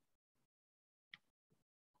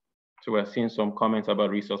 So we're seeing some comments about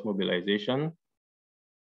resource mobilization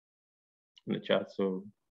in the chat. So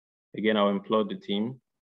again, I'll implode the team.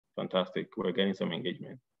 Fantastic, we're getting some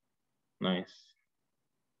engagement. Nice.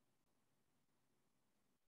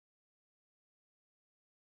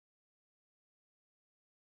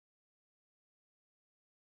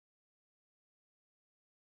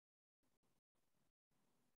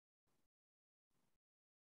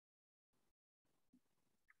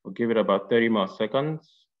 We'll give it about 30 more seconds.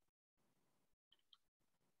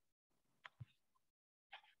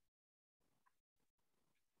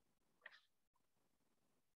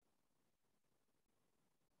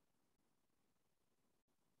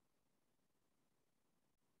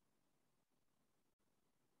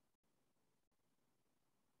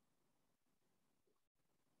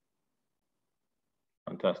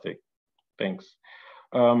 Fantastic. Thanks.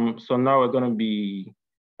 So now I'll be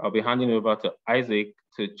handing over to Isaac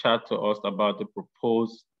to chat to us about the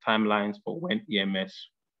proposed timelines for when EMS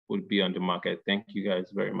will be on the market. Thank you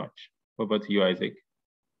guys very much. Over to you, Isaac.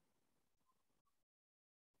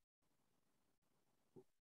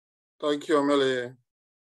 Thank you, Omileye.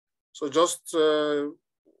 So just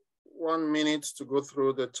 1 minute to go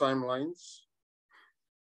through the timelines.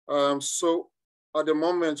 So at the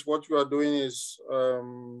moment, what we are doing is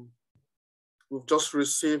we've just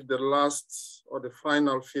received the last or the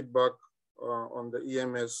final feedback on the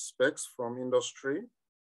EMS specs from industry.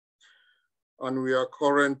 And we are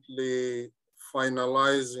currently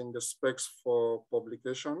finalizing the specs for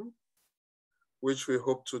publication, which we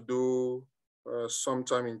hope to do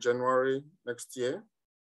sometime in January next year.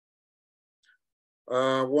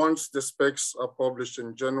 Once the specs are published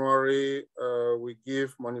in January, we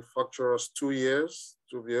give manufacturers 2 years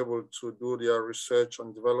to be able to do their research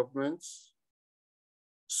and development,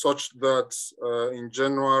 such that in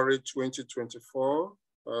January 2024,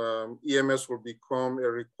 EMS will become a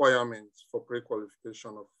requirement for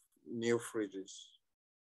pre-qualification of new fridges.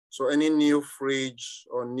 So any new fridge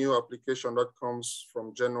or new application that comes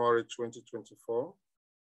from January 2024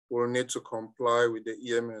 will need to comply with the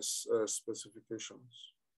EMS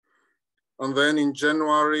specifications. And then in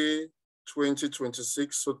January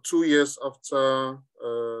 2026, so 2 years after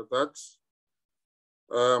that,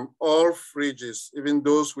 all fridges, even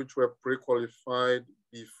those which were pre-qualified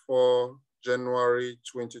before January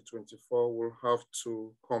 2024, will have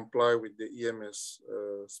to comply with the EMS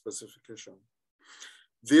specification.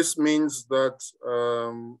 This means that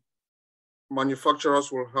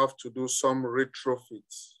manufacturers will have to do some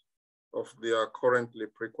retrofits of their currently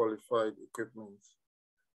pre-qualified equipment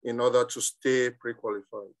in order to stay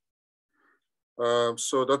pre-qualified.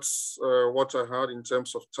 So that's what I had in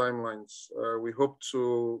terms of timelines. We hope to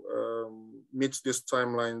meet these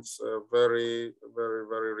timelines very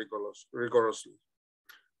rigorously.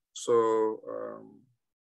 So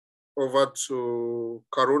over to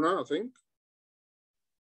Karuna, I think.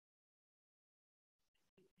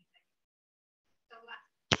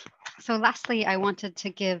 So lastly, I wanted to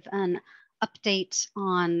give an update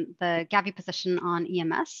on the GAVI position on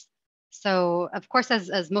EMS. So of course,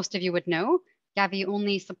 as most of you would know, GAVI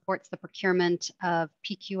only supports the procurement of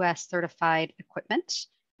PQS certified equipment,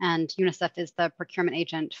 and UNICEF is the procurement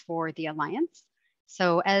agent for the Alliance.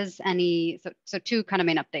 So so two kind of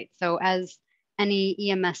main updates. So as any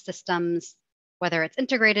EMS systems, whether it's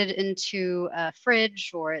integrated into a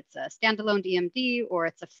fridge or it's a standalone EMD or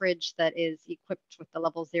it's a fridge that is equipped with the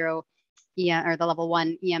level 0 or the level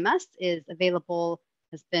 1 EMS, is available,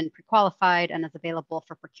 has been pre-qualified and is available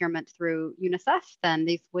for procurement through UNICEF, then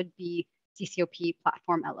these would be CCOP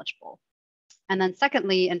platform eligible. And then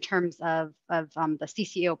secondly, in terms of the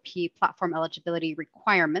CCOP platform eligibility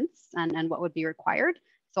requirements and what would be required.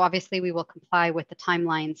 So obviously we will comply with the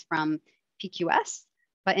timelines from PQS,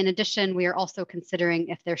 but in addition, we are also considering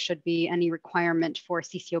if there should be any requirement for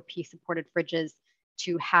CCOP supported fridges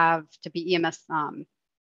to have EMS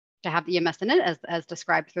in it as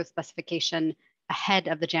described through the specification ahead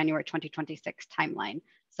of the January 2026 timeline.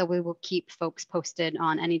 So we will keep folks posted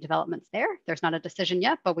on any developments there. There's not a decision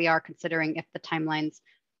yet, but we are considering if the timelines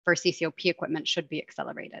for CCOP equipment should be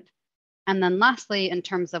accelerated. And then lastly, in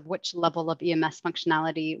terms of which level of EMS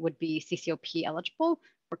functionality would be CCOP eligible,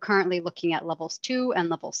 we're currently looking at levels 2 and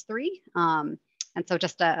levels 3. And so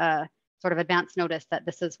just a sort of advance notice that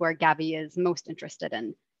this is where GAVI is most interested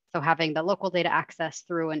in. So having the local data access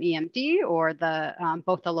through an EMD or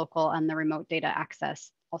both the local and the remote data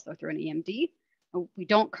access also through an EMD. We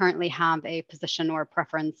don't currently have a position or a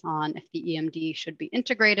preference on if the EMD should be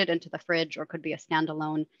integrated into the fridge or could be a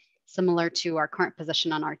standalone, similar to our current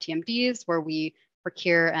position on RTMDs, where we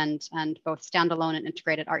procure and both standalone and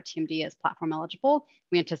integrated RTMD as platform eligible.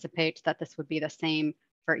 We anticipate that this would be the same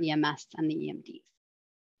for EMS and the EMDs.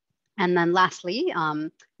 And then lastly,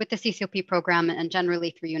 with the CCOP program and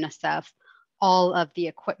generally through UNICEF, all of the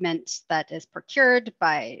equipment that is procured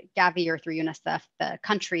by GAVI or through UNICEF, the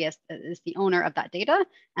country is the owner of that data,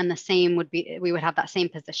 and the same would be, we would have that same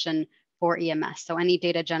position for EMS. So any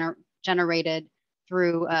data generated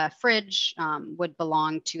through a fridge would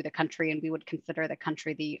belong to the country, and we would consider the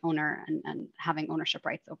country the owner and having ownership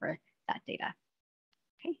rights over that data.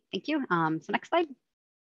 Okay, thank you. So next slide.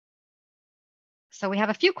 So we have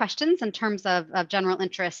a few questions in terms of general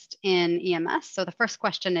interest in EMS. So the first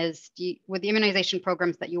question is, with the immunization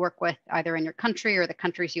programs that you work with, either in your country or the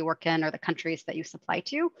countries you work in or the countries that you supply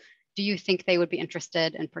to, do you think they would be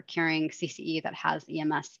interested in procuring CCE that has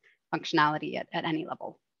EMS functionality at any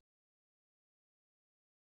level?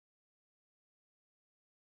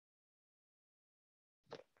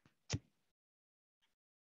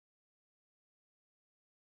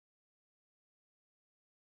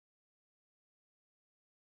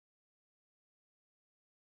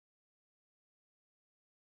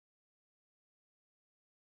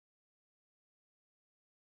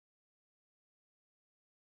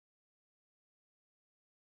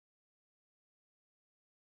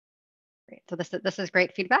 So this is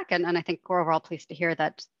great feedback. And I think we're overall pleased to hear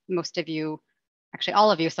that most of you, actually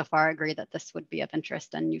all of you so far, agree that this would be of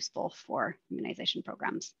interest and useful for immunization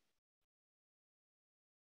programs.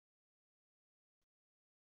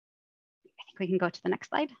 I think we can go to the next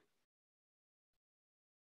slide.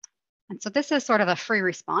 And so this is sort of a free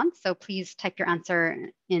response. So please type your answer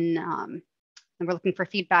in, and we're looking for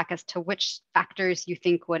feedback as to which factors you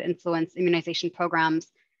think would influence immunization programs'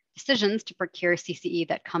 decisions to procure CCE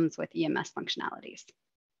that comes with EMS functionalities.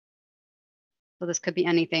 So this could be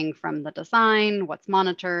anything from the design, what's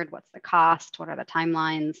monitored, what's the cost, what are the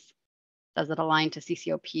timelines, does it align to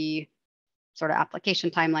CCOP sort of application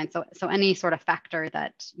timeline? So any sort of factor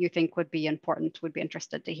that you think would be important, would be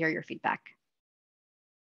interested to hear your feedback.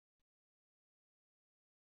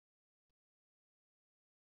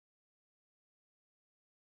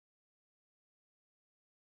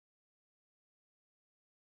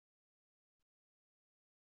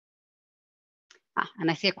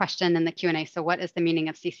 And I see a question in the Q&A. So what is the meaning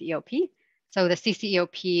of CCEOP? So the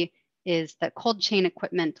CCEOP is the Cold Chain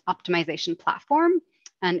Equipment Optimization Platform.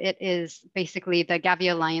 And it is basically the GAVI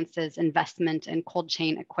Alliance's investment in cold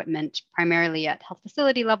chain equipment, primarily at health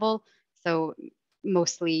facility level. So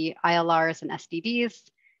mostly ILRs and SDDs.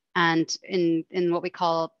 And in what we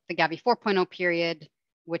call the GAVI 4.0 period,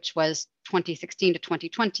 which was 2016 to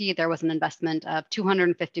 2020, there was an investment of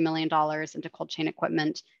 $250 million into cold chain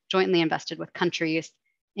equipment, jointly invested with countries.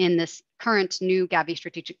 In this current new GAVI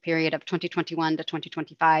strategic period of 2021 to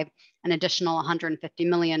 2025, an additional $150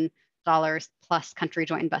 million plus country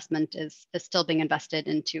joint investment is still being invested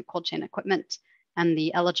into cold chain equipment. And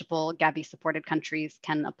the eligible GAVI supported countries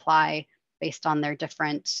can apply based on their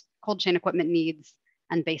different cold chain equipment needs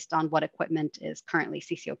and based on what equipment is currently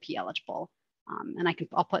CCOP eligible. And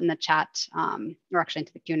I'll put in the chat, or actually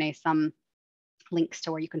into the Q&A, some links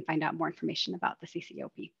to where you can find out more information about the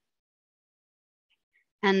CCOP.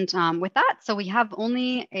 And with that, so we have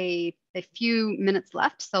only a few minutes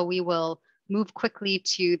left, so we will move quickly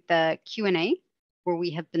to the Q&A, where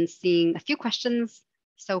we have been seeing a few questions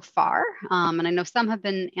so far. And I know some have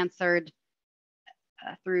been answered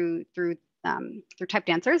through typed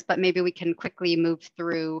answers, but maybe we can quickly move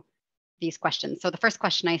through these questions. So the first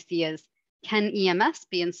question I see is, can EMS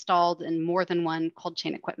be installed in more than one cold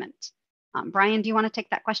chain equipment? Brian, do you want to take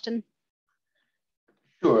that question?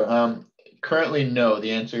 Sure. Currently, no. The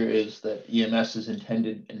answer is that EMS is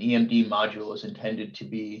intended, an EMD module is intended to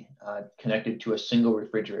be connected to a single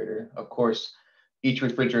refrigerator. Of course, each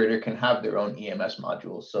refrigerator can have their own EMS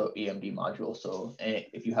module, so EMD module. So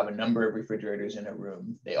if you have a number of refrigerators in a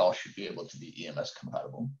room, they all should be able to be EMS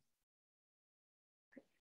compatible.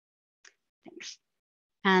 Thanks.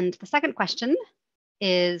 And the second question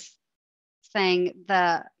is saying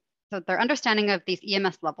so their understanding of these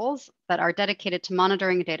EMS levels that are dedicated to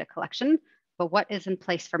monitoring data collection, but what is in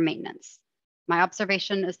place for maintenance? My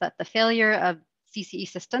observation is that the failure of CCE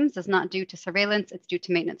systems is not due to surveillance, it's due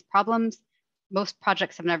to maintenance problems. Most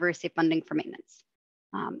projects have never received funding for maintenance.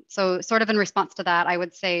 So sort of in response to that, I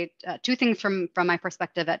would say two things from my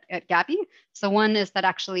perspective at GAVI. So one is that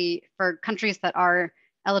actually for countries that are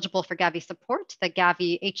eligible for GAVI support, the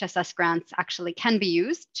GAVI HSS grants actually can be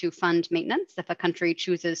used to fund maintenance if a country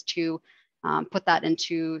chooses to put that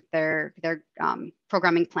into their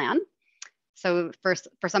programming plan. So for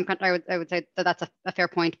some countries, I would say that that's a fair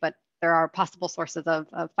point, but there are possible sources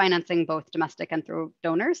of financing, both domestic and through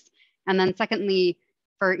donors. And then secondly,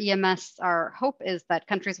 for EMS, our hope is that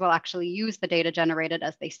countries will actually use the data generated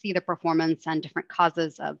as they see the performance and different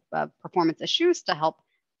causes of performance issues to help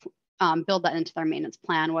build that into their maintenance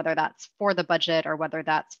plan, whether that's for the budget or whether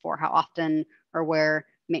that's for how often or where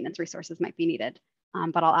maintenance resources might be needed.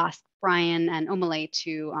 But I'll ask Brian and Omileye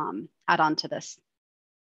to add on to this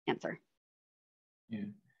answer.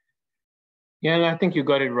 Yeah, and I think you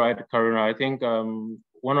got it right, Karuna. I think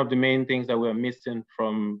one of the main things that we're missing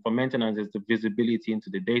for maintenance is the visibility into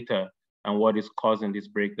the data and what is causing this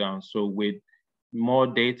breakdown. So with more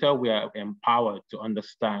data, we are empowered to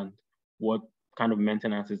understand what kind of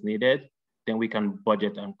maintenance is needed, then we can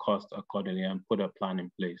budget and cost accordingly and put a plan in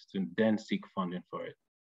place to then seek funding for it.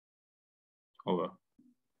 Over.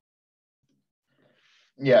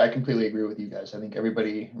 Yeah, I completely agree with you guys. I think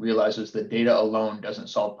everybody realizes that data alone doesn't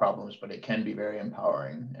solve problems, but it can be very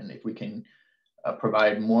empowering. And if we can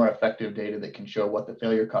provide more effective data that can show what the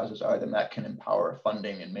failure causes are, then that can empower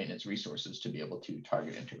funding and maintenance resources to be able to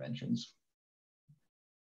target interventions.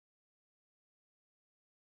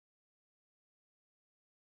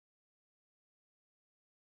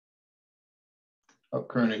 Oh,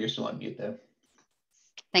 Karuna, you're still on mute there.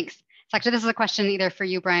 Thanks. So actually, this is a question either for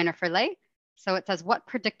you, Brian, or for Lei. So it says, what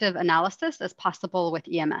predictive analysis is possible with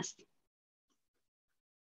EMS?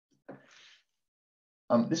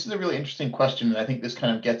 This is a really interesting question, and I think this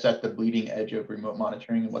kind of gets at the bleeding edge of remote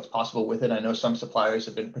monitoring and what's possible with it. I know some suppliers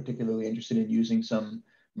have been particularly interested in using some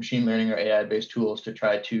machine learning or AI-based tools to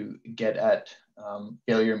try to get at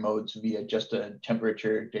failure modes via just a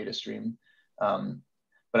temperature data stream.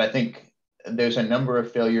 But I think there's a number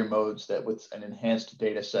of failure modes that with an enhanced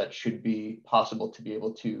data set should be possible to be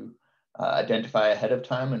able to identify ahead of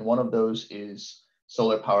time. And one of those is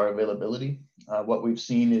solar power availability. What we've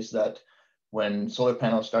seen is that when solar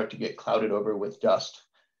panels start to get clouded over with dust,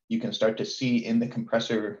 you can start to see in the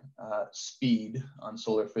compressor speed on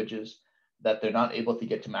solar fridges that they're not able to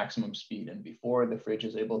get to maximum speed. And before the fridge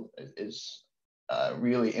is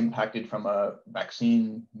really impacted from a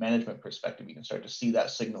vaccine management perspective, you can start to see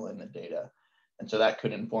that signal in the data. And so that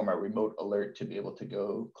could inform a remote alert to be able to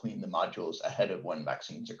go clean the modules ahead of when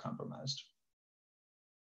vaccines are compromised.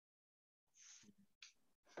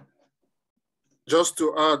 Just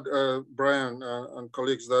to add, Brian and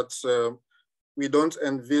colleagues, that we don't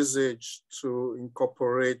envisage to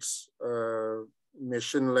incorporate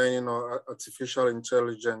machine learning or artificial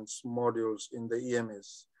intelligence modules in the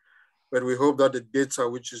EMS. But we hope that the data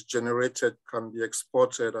which is generated can be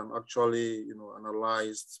exported and actually,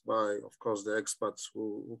 analyzed by, of course, the experts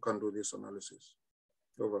who can do this analysis.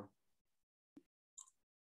 Over.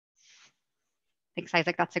 Thanks,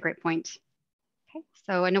 Isaac. That's a great point. Okay,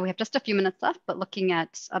 so I know we have just a few minutes left, but looking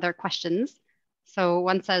at other questions. So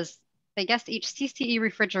one says, they guess each CCE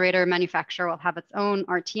refrigerator manufacturer will have its own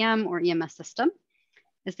RTM or EMS system.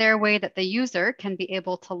 Is there a way that the user can be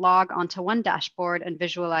able to log onto one dashboard and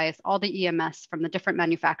visualize all the EMS from the different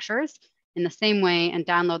manufacturers in the same way and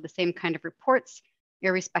download the same kind of reports,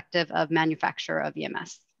 irrespective of manufacturer of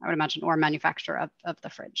EMS, I would imagine, or manufacturer of the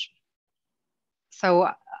fridge? So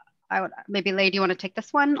I would, maybe Lei, do you want to take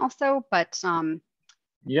this one also? But I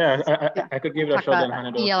could give it a shot and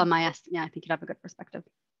hand it over. ELMIS, yeah, I think you'd have a good perspective.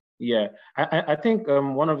 Yeah, I think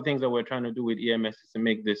one of the things that we're trying to do with EMS is to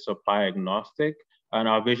make this supply agnostic. And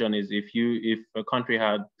our vision is if a country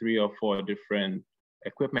had 3 or 4 different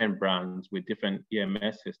equipment brands with different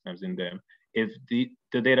EMS systems in them, if the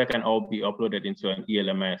data can all be uploaded into an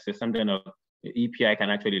ELMIS system, then the EPI can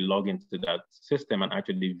actually log into that system and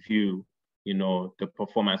actually view, the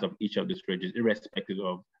performance of each of these fridges, irrespective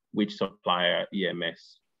of which supplier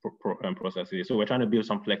EMS process it is. So we're trying to build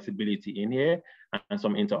some flexibility in here and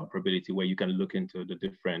some interoperability where you can look into the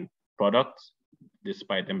different products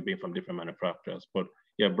despite them being from different manufacturers. But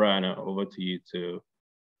yeah, Brian, over to you to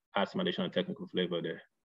add some additional technical flavor there.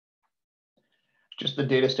 Just the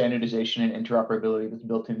data standardization and interoperability that's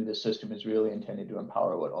built into this system is really intended to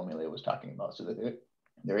empower what Omileye was talking about, so that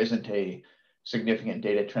there isn't a significant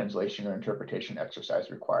data translation or interpretation exercise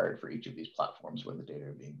required for each of these platforms when the data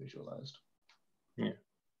are being visualized. Yeah.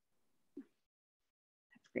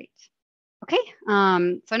 That's great. Okay,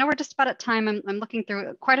 so I know we're just about at time. I'm looking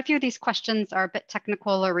through quite a few of these questions are a bit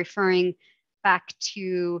technical or referring back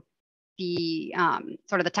to the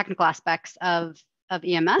sort of the technical aspects of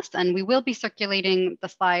EMS, and we will be circulating the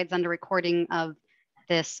slides and a recording of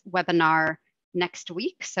this webinar next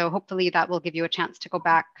week. So hopefully that will give you a chance to go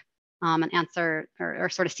back and answer or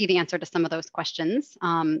sort of see the answer to some of those questions.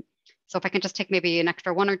 So if I can just take maybe an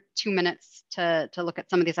extra 1 or 2 minutes to look at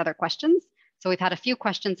some of these other questions. So we've had a few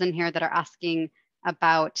questions in here that are asking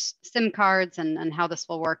about SIM cards and how this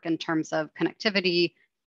will work in terms of connectivity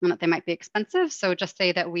and that they might be expensive. So just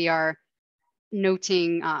say that we are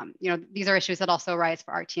noting, these are issues that also arise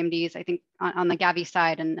for RTMDs, I think on the GAVI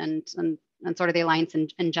side and sort of the Alliance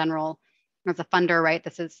in general. As a funder, right,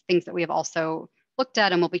 this is things that we have also looked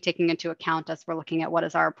at and we'll be taking into account as we're looking at what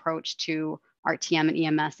is our approach to RTM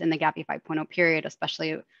and EMS in the GAVI 5.0 period,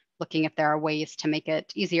 especially looking if there are ways to make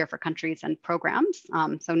it easier for countries and programs.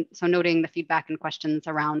 So noting the feedback and questions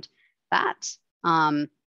around that.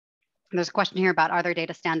 There's a question here about are there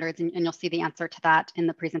data standards, and you'll see the answer to that in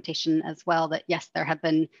the presentation as well, that yes, there have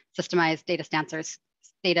been systemized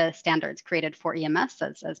data standards created for EMS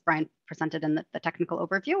as Brian presented in the technical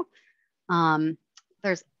overview.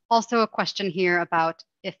 There's also a question here about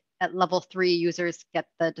if at level 3 users get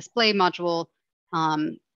the display module,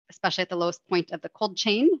 especially at the lowest point of the cold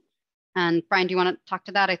chain. And Brian, do you want to talk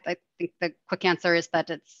to that? I think the quick answer is that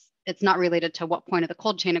it's not related to what point of the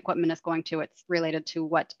cold chain equipment is going to, it's related to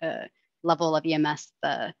what level of EMS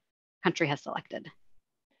the country has selected.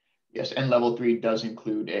 Yes, and level 3 does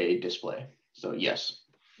include a display, so yes.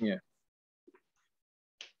 Yeah.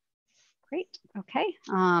 Great, okay.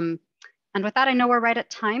 And with that, I know we're right at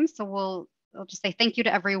time, so I'll just say thank you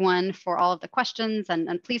to everyone for all of the questions,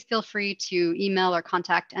 and please feel free to email or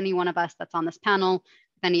contact any one of us that's on this panel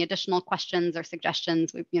with any additional questions or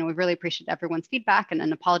suggestions. We really appreciate everyone's feedback,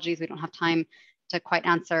 and apologies we don't have time to quite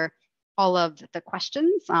answer all of the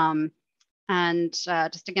questions. And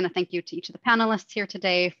just again, a thank you to each of the panelists here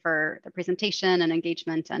today for the presentation and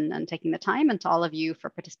engagement and taking the time, and to all of you for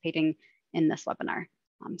participating in this webinar.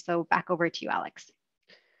 So back over to you, Alex.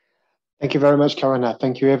 Thank you very much, Karuna.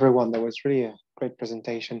 Thank you, everyone. That was really a great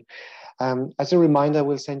presentation. As a reminder,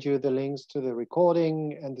 we'll send you the links to the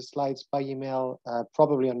recording and the slides by email,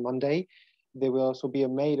 probably on Monday. They will also be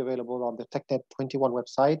made available on the TechNet 21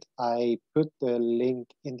 website. I put the link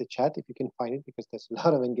in the chat if you can find it, because there's a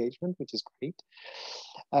lot of engagement, which is great.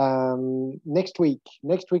 Next week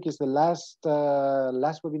is the last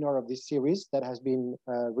webinar of this series. That has been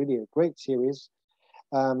really a great series.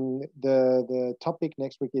 The topic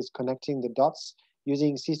next week is connecting the dots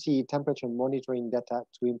using CCE temperature monitoring data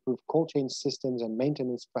to improve cold chain systems and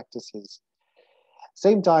maintenance practices.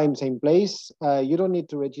 Same time, same place. You don't need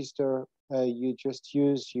to register. You just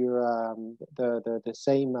use your the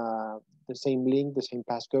same link, the same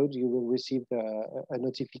passcode. You will receive a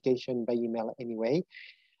notification by email anyway.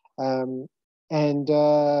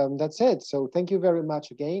 That's it. So thank you very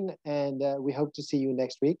much again, and we hope to see you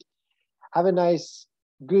next week. Have a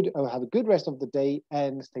good rest of the day,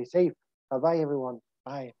 and stay safe. Bye-bye, everyone.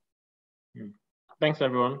 Bye. Thanks,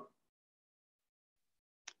 everyone.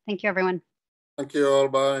 Thank you, everyone. Thank you all.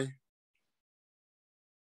 Bye.